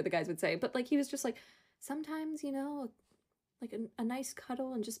 I'm sure the guys would say. But like, he was just like, sometimes, you know, like a nice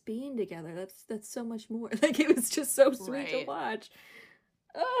cuddle and just being together, that's so much more. Like, it was just so sweet to watch.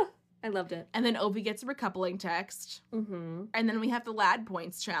 I loved it. And then Ovi gets a recoupling text. Mm-hmm. And then we have the lad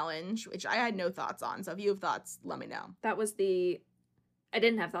points challenge, which I had no thoughts on. So if you have thoughts, let me know. That was I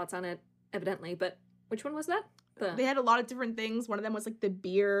didn't have thoughts on it, evidently, but which one was that? They had a lot of different things. One of them was like the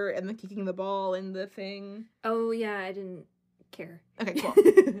beer and the kicking the ball and the thing. Oh, yeah, I didn't care. Okay, cool.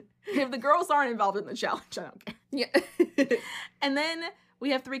 If the girls aren't involved in the challenge, I don't care. Yeah. And then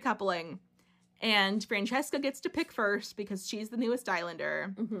we have the recoupling. And Francesca gets to pick first because she's the newest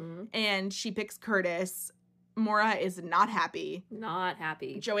Islander. Mm-hmm. And she picks Curtis. Maura is not happy. Not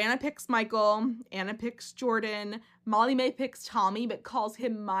happy. Joanna picks Michael. Anna picks Jordan. Molly May picks Tommy, but calls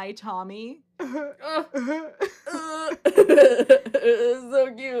him my Tommy. So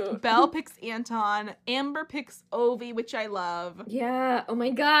cute. Belle picks Anton. Amber picks Ovi, which I love. Yeah. Oh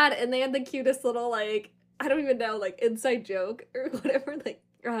my god. And they had the cutest little, like, I don't even know, like, inside joke or whatever. Like,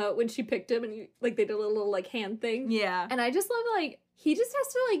 when she picked him and they did a little, like, hand thing. Yeah. And I just love, like, he just has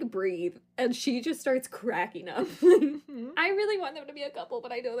to, like, breathe. And she just starts cracking up. I really want them to be a couple,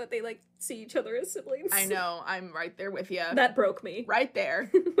 but I know that they, like, see each other as siblings. I know. I'm right there with you. That broke me. Right there.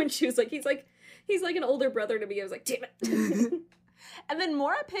 When she was like, he's like an older brother to me. I was like, damn it. And then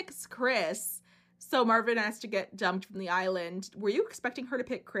Maura picks Chris. So Marvin has to get dumped from the island. Were you expecting her to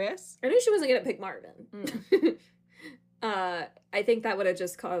pick Chris? I knew she wasn't gonna pick Marvin. I think that would have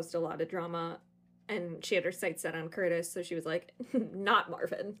just caused a lot of drama, and she had her sights set on Curtis, so she was like, not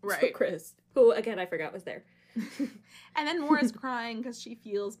Marvin, right? So Chris, who again I forgot was there. And then Maura's crying because she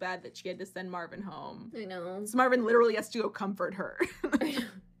feels bad that she had to send Marvin home. I know. So Marvin literally has to go comfort her.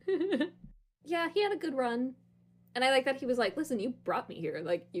 Yeah, he had a good run. And I like that he was like, listen, you brought me here.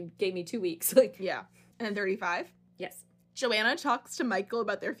 Like, you gave me 2 weeks. Like, yeah. And then 35? Yes. Joanna talks to Michael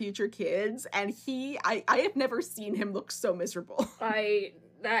about their future kids, and I have never seen him look so miserable. I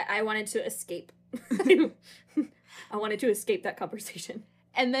wanted to escape. I wanted to escape that conversation.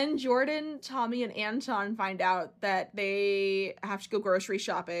 And then Jordan, Tommy, and Anton find out that they have to go grocery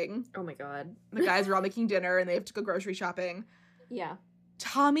shopping. Oh my god. The guys are all making dinner, and they have to go grocery shopping. Yeah.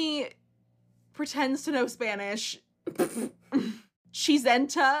 Tommy pretends to know Spanish.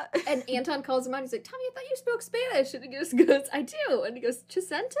 Chisenta. And Anton calls him out. He's like, Tommy, I thought you spoke Spanish. And he goes, I do. And he goes,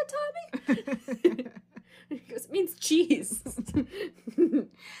 Chisenta, Tommy? And he goes, it means cheese.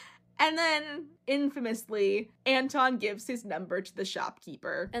 And then, infamously, Anton gives his number to the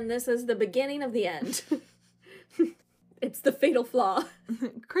shopkeeper. And this is the beginning of the end. It's the fatal flaw.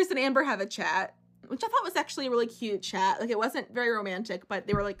 Chris and Amber have a chat, which I thought was actually a really cute chat. Like, it wasn't very romantic, but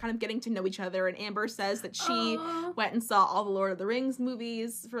they were, like, kind of getting to know each other. And Amber says that she went and saw all the Lord of the Rings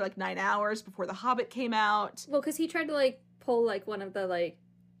movies for, like, 9 hours before The Hobbit came out. Well, because he tried to, like, pull, like, one of the, like,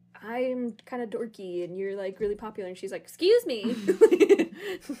 I'm kind of dorky and you're, like, really popular. And she's like, excuse me.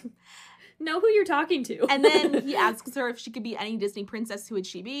 Know who you're talking to. And then he asks her if she could be any Disney princess, who would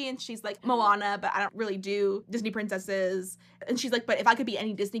she be? And she's like, Moana, but I don't really do Disney princesses. And she's like, but if I could be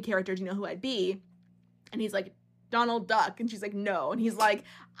any Disney character, do you know who I'd be? And he's like, Donald Duck. And she's like, no. And he's like,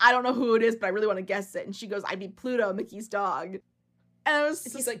 I don't know who it is, but I really want to guess it. And she goes, I'd be Pluto, Mickey's dog. And it was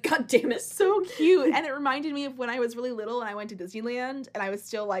he's like, God damn it. So cute. And it reminded me of when I was really little and I went to Disneyland and I was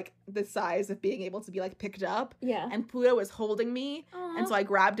still like the size of being able to be like picked up. Yeah. And Pluto was holding me. Aww. And so I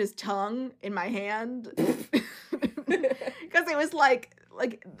grabbed his tongue in my hand. Because it was like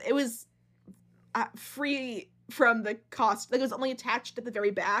like, it was free from the cost. Like, it was only attached at the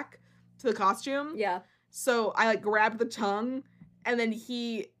very back to the costume. Yeah. So I, like, grabbed the tongue, and then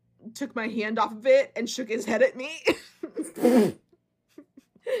he took my hand off of it and shook his head at me.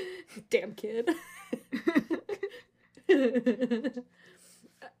 Damn kid.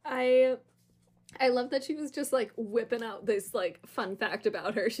 I love that she was just like whipping out this like fun fact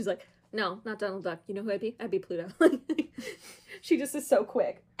about her. She's like, no, not Donald Duck. You know who I'd be? I'd be Pluto. She just is so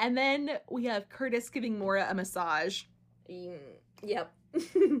quick. And then we have Curtis giving Mora a massage. Yep.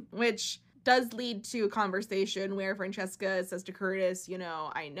 Which does lead to a conversation where Francesca says to Curtis, you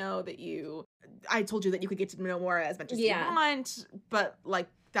know, I know that I told you that you could get to know Mora as much as you want, but like,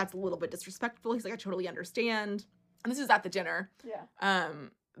 that's a little bit disrespectful. He's like, I totally understand. And this is at the dinner. Yeah.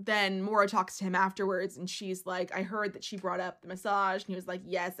 Then Mora talks to him afterwards, and she's like, I heard that she brought up the massage. And he was like,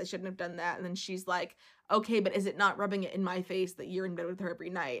 yes, I shouldn't have done that. And then she's like, okay, but is it not rubbing it in my face that you're in bed with her every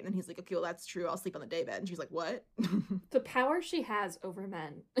night? And then he's like, okay, well, that's true. I'll sleep on the daybed. And she's like, what? The power she has over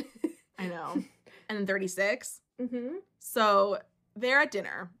men. I know. And then 36. Mm-hmm. So they're at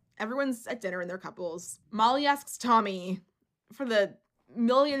dinner. Everyone's at dinner in their couples. Molly asks Tommy for the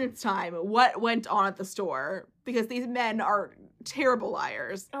millionth time what went on at the store, because these men are terrible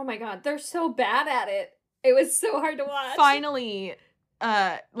liars. Oh my god, they're so bad at it. It was so hard to watch. Finally,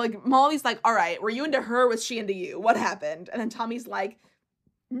 like, Molly's like, all right, were you into her? Was she into you? What happened? And then Tommy's like,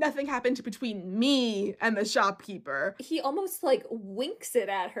 nothing happened between me and the shopkeeper. He almost like winks it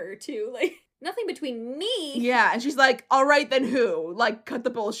at her too, like, nothing between me. Yeah, and she's like, all right, then who? Like, cut the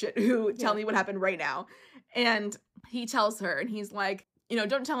bullshit. Who? Tell me what happened right now. And he tells her, and he's like, you know,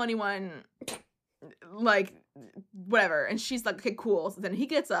 don't tell anyone, like, whatever. And she's like, okay, cool. So then he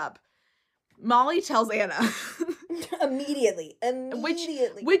gets up. Molly tells Anna. Immediately.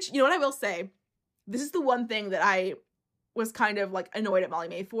 Which, you know what I will say? This is the one thing that I was kind of, like, annoyed at Molly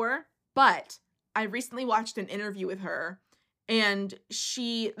May for. But I recently watched an interview with her, and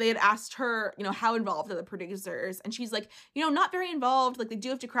they had asked her, you know, how involved are the producers? And she's like, you know, not very involved. Like, they do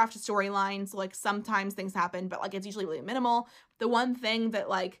have to craft a storyline. So, like, sometimes things happen, but, like, it's usually really minimal. The one thing that,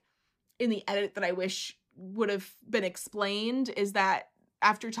 like, in the edit that I wish would have been explained is that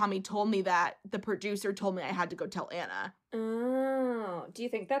after Tommy told me that, the producer told me I had to go tell Anna. Oh, do you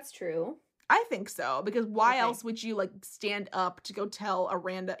think that's true? I think so, because why else would you, like, stand up to go tell a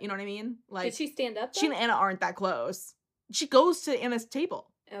random, you know what I mean? Like, did she stand up though? She and Anna aren't that close. She goes to Anna's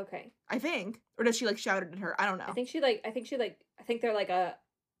table. Okay. I think. Or does she, like, shout it at her? I don't know. I think they're like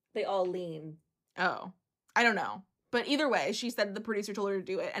they all lean. Oh. I don't know. But either way, she said the producer told her to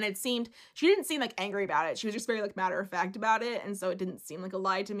do it, and she didn't seem, like, angry about it. She was just very, like, matter-of-fact about it, and so it didn't seem like a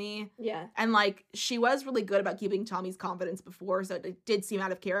lie to me. Yeah. And, like, she was really good about keeping Tommy's confidence before, so it did seem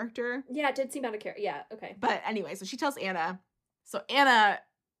out of character. Yeah, it did seem out of character. Yeah, okay. But anyway, so she tells Anna. So Anna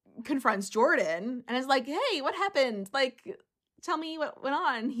confronts Jordan, and is like, hey, what happened? Like, tell me what went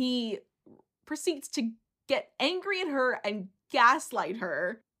on. He proceeds to get angry at her and gaslight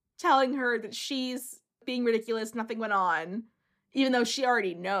her, telling her that she's being ridiculous, nothing went on, even though she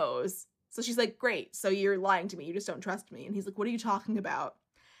already knows. So she's like, great, so you're lying to me, you just don't trust me. And he's like, what are you talking about?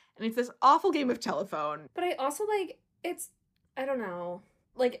 And it's this awful game of telephone. But I also, like, I don't know.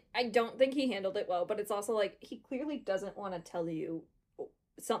 Like, I don't think he handled it well, but it's also, like, he clearly doesn't want to tell you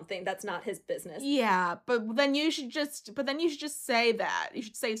something that's not his business. Yeah, but then you should just say that. You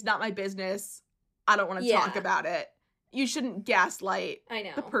should say, it's not my business, I don't want to talk about it. You shouldn't gaslight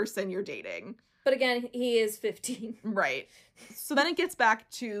the person you're dating. But again, he is 15. Right. So then it gets back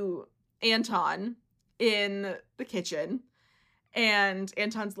to Anton in the kitchen. And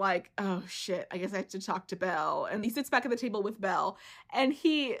Anton's like, oh shit, I guess I have to talk to Belle. And he sits back at the table with Belle. And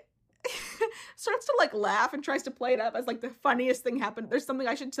he starts to, like, laugh and tries to play it up as, like, the funniest thing happened. There's something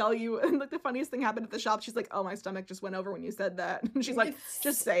I should tell you. And, like, the funniest thing happened at the shop. She's like, oh, my stomach just went over when you said that. And she's like,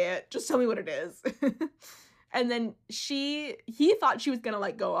 just say it. Just tell me what it is. And then he thought she was gonna,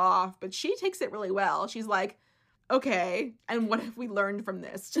 like, go off, but she takes it really well. She's like, okay, and what have we learned from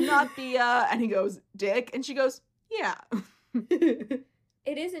this? To not be and he goes, dick, and she goes, yeah. It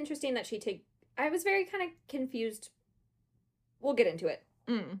is interesting that I was very kind of confused. We'll get into it.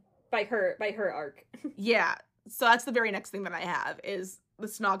 By her arc. Yeah. So that's the very next thing that I have is the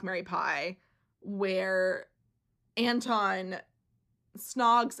Snog, Marry, Pie, where Anton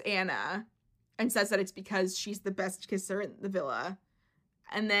snogs Anna and says that it's because she's the best kisser in the villa,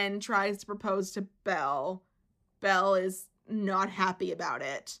 and then tries to propose to Belle. Belle is not happy about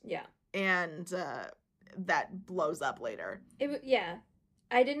it. Yeah. And that blows up later.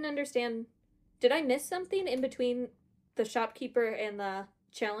 I didn't understand. Did I miss something in between the shopkeeper and the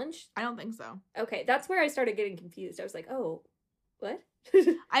challenge? I don't think so. Okay, that's where I started getting confused. I was like, oh, What?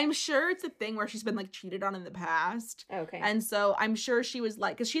 I'm sure it's a thing where she's been like cheated on in the past. Okay. And so I'm sure she was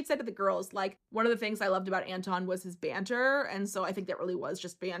like, because she had said to the girls, like, one of the things I loved about Anton was his banter. And so I think that really was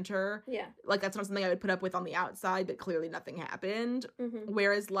just banter. yeah. Like, that's not something I would put up with on the outside, but clearly nothing happened. Mm-hmm.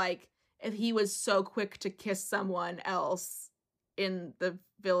 Whereas, like, if he was so quick to kiss someone else in the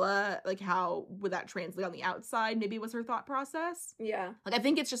villa, like, how would that translate on the outside? Maybe was her thought process. Yeah. Like, I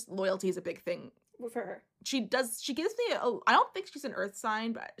think it's just loyalty is a big thing. For her. She gives me I don't think she's an earth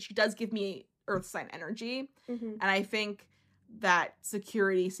sign, but she does give me earth sign energy. Mm-hmm. And I think that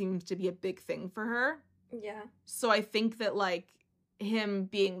security seems to be a big thing for her. Yeah. So I think that, like, him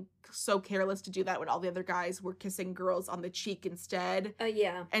being so careless to do that when all the other guys were kissing girls on the cheek instead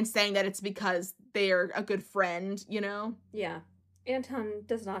Yeah. and saying that it's because they're a good friend, you know? Yeah. Anton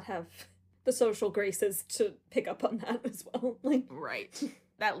does not have the social graces to pick up on that as well. Like, Right.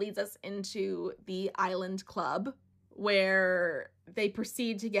 That leads us into the Island Club, where they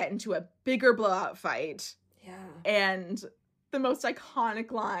proceed to get into a bigger blowout fight. yeah. And the most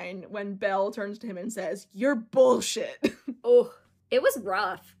iconic line when Belle turns to him and says, "You're bullshit." Oh, it was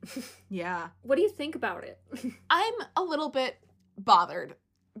rough. Yeah. What do you think about it? I'm a little bit bothered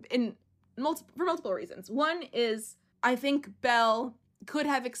for multiple reasons. One is I think Belle could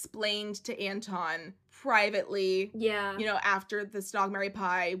have explained to Anton privately, Yeah. you know, after the Snog, Marry,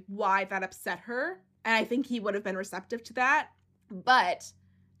 Pie, why that upset her. And I think he would have been receptive to that. But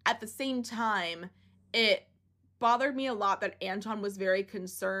at the same time, it bothered me a lot that Anton was very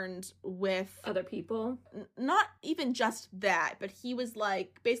concerned with Other people. not even just that, but he was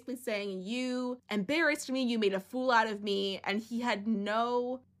like basically saying, "You embarrassed me, you made a fool out of me," and he had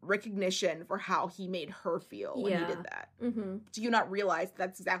no recognition for how he made her feel when he Yeah. did that. Mm-hmm. Do you not realize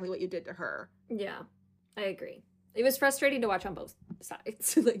that's exactly what you did to her? Yeah. I agree. It was frustrating to watch on both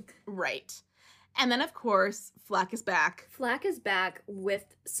sides. Like, Right. And then, of course, Flack is back. Flack is back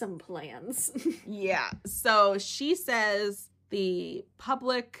with some plans. Yeah. So she says the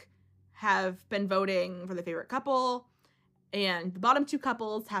public have been voting for the favorite couple, and the bottom two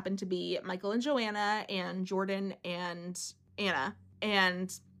couples happen to be Michael and Joanna and Jordan and Anna.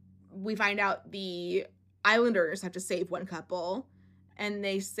 And we find out the Islanders have to save one couple, and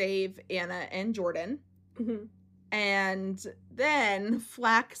they save Anna and Jordan. Mm-hmm. And then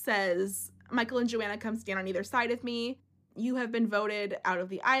Flack says, "Michael and Joanna, come stand on either side of me. You have been voted out of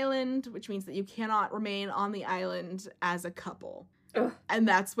the island, which means that you cannot remain on the island as a couple." Ugh. And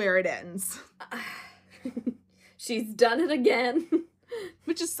that's where it ends. She's done it again.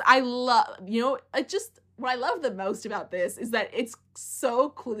 Which is, I love, you know, what I love the most about this is that it's so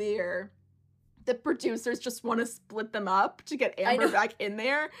clear the producers just want to split them up to get Amber know. back in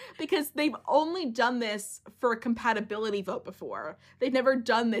there, because they've only done this for a compatibility vote before. They've never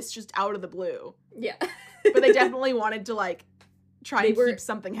done this just out of the blue. Yeah. But they definitely wanted to, like, try and They were- keep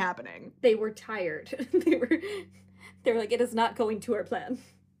something happening. They were tired. They were like, it is not going to our plan.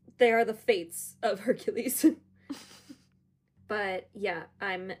 They are the fates of Hercules. But yeah,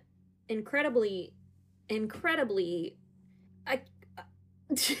 I'm incredibly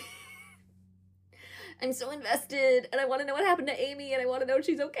I'm so invested, and I want to know what happened to Amy, and I want to know if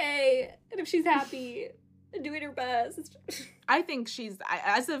she's okay, and if she's happy, and doing her best. I think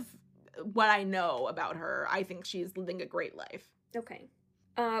as of what I know about her, I think she's living a great life. Okay.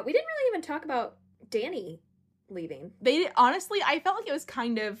 We didn't really even talk about Danny leaving. Honestly, I felt like it was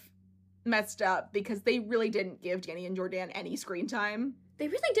kind of messed up because they really didn't give Danny and Jordan any screen time. They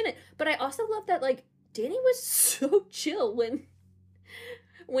really didn't. But I also love that, like, Danny was so chill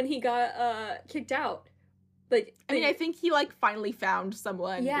when he got kicked out. Like, I mean, I think he, like, finally found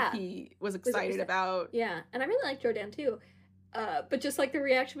someone Yeah. that he was excited about. Yeah, and I really like Jordan too. But just like the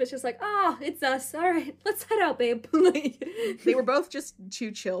reaction was just like, "Oh, it's us. All right, let's head out, babe." Like, They were both just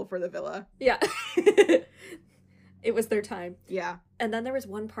too chill for the villa. yeah. It was their time. Yeah. And then there was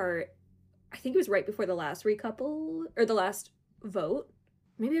one part, I think it was right before the last recouple or the last vote.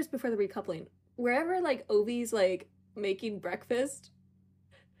 Maybe it was before the recoupling. Wherever, like, Ovi's like making breakfast.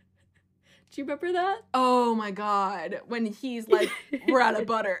 Do you remember that? Oh my god. When he's like, "We're out of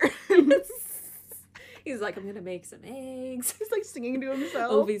butter." He's like, "I'm gonna make some eggs." He's like singing to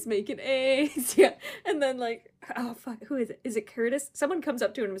himself. Ovi's making eggs. Yeah. And then, like, oh fuck, who is it? Is it Curtis? Someone comes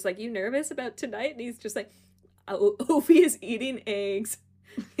up to him and was like, "You nervous about tonight?" And he's just like, Ovi is eating eggs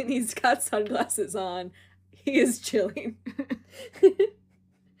and he's got sunglasses on. He is chilling.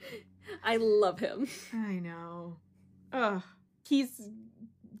 I love him. I know. Ugh. He's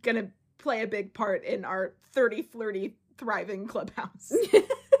gonna play a big part in our 30 flirty thriving clubhouse.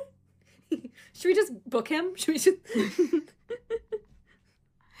 Should we just book him? Should we just...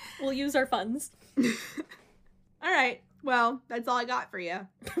 We'll use our funds. All right. Well, that's all I got for you.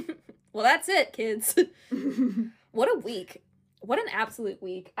 Well, that's it, kids. What a week. What an absolute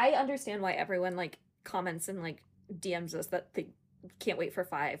week. I understand why everyone, like, comments and, like, DMs us that they can't wait for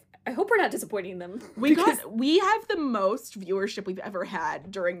 5. I hope we're not disappointing them. We have the most viewership we've ever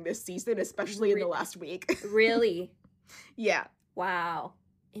had during this season, especially in the last week. Really? Yeah. Wow.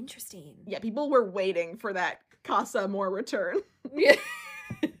 Interesting. Yeah, people were waiting for that Casa Amor return. Yeah.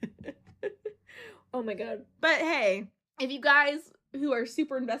 Oh my god. But hey, if you guys who are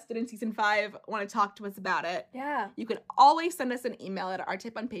super invested in season 5 want to talk to us about it, Yeah. you can always send us an email at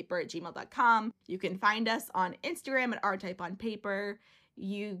rtypeonpaper@gmail.com. You can find us on Instagram at rtypeonpaper.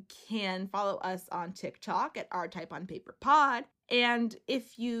 You can follow us on TikTok at rtypeonpaperpod. And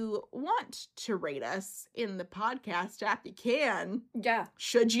if you want to rate us in the podcast app, you can. Yeah.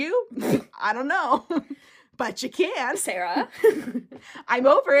 Should you? I don't know. But you can. Sarah. I'm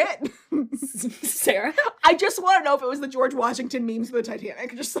over it. Sarah. I just want to know if it was the George Washington memes of the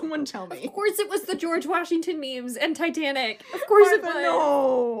Titanic. Just someone tell me. Of course it was the George Washington memes and Titanic. Of course it was.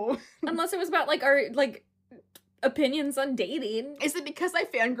 No. Unless it was about, like, our, like, opinions on dating. Is it because I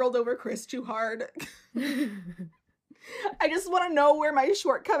fangirled over Chris too hard? I just want to know where my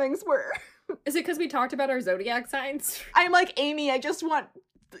shortcomings were. Is it because we talked about our zodiac signs? I'm like, Amy, I just want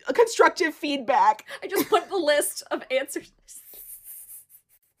a constructive feedback. I just want the list of answers.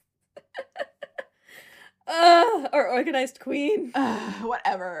 Our organized queen.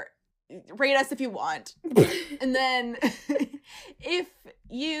 Whatever. Rate us if you want. And then if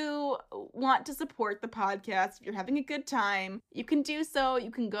you want to support the podcast, if you're having a good time, you can do so.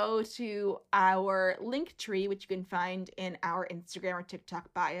 You can go to our link tree, which you can find in our Instagram or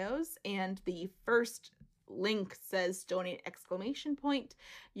TikTok bios. And the first link says donate !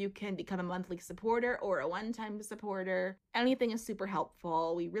 You can become a monthly supporter or a one-time supporter. Anything is super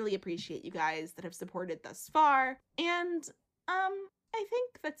helpful. We really appreciate you guys that have supported thus far. And I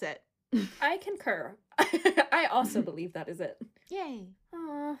think that's it. I concur. I also believe that is it. Yay.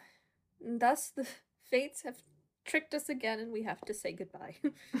 Thus the fates have tricked us again and we have to say goodbye.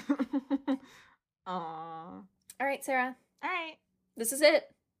 Aww. All right, Sarah. All right. This is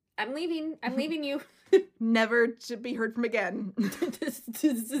it. I'm leaving. I'm leaving you. Never to be heard from again. This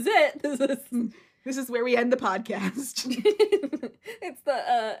is it. This is where we end the podcast. It's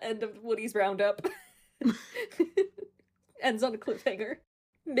the end of Woody's Roundup. Ends on a cliffhanger.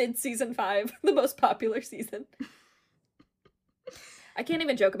 Mid-season 5, the most popular season. I can't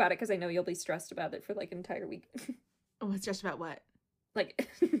even joke about it because I know you'll be stressed about it for like an entire week. Oh, it's just about what? Like,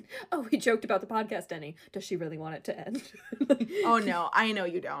 oh, we joked about the podcast ending. Does she really want it to end? Oh no, I know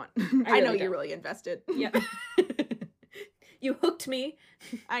you don't. I really know don't. you're really invested. Yeah. You hooked me.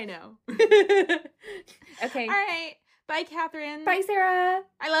 I know. Okay. All right. Bye, Catherine. Bye, Sarah.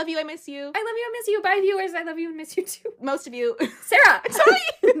 I love you. I miss you. I love you. I miss you. Bye, viewers. I love you and miss you too. Most of you. Sarah.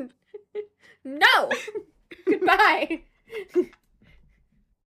 Sorry. No. Goodbye.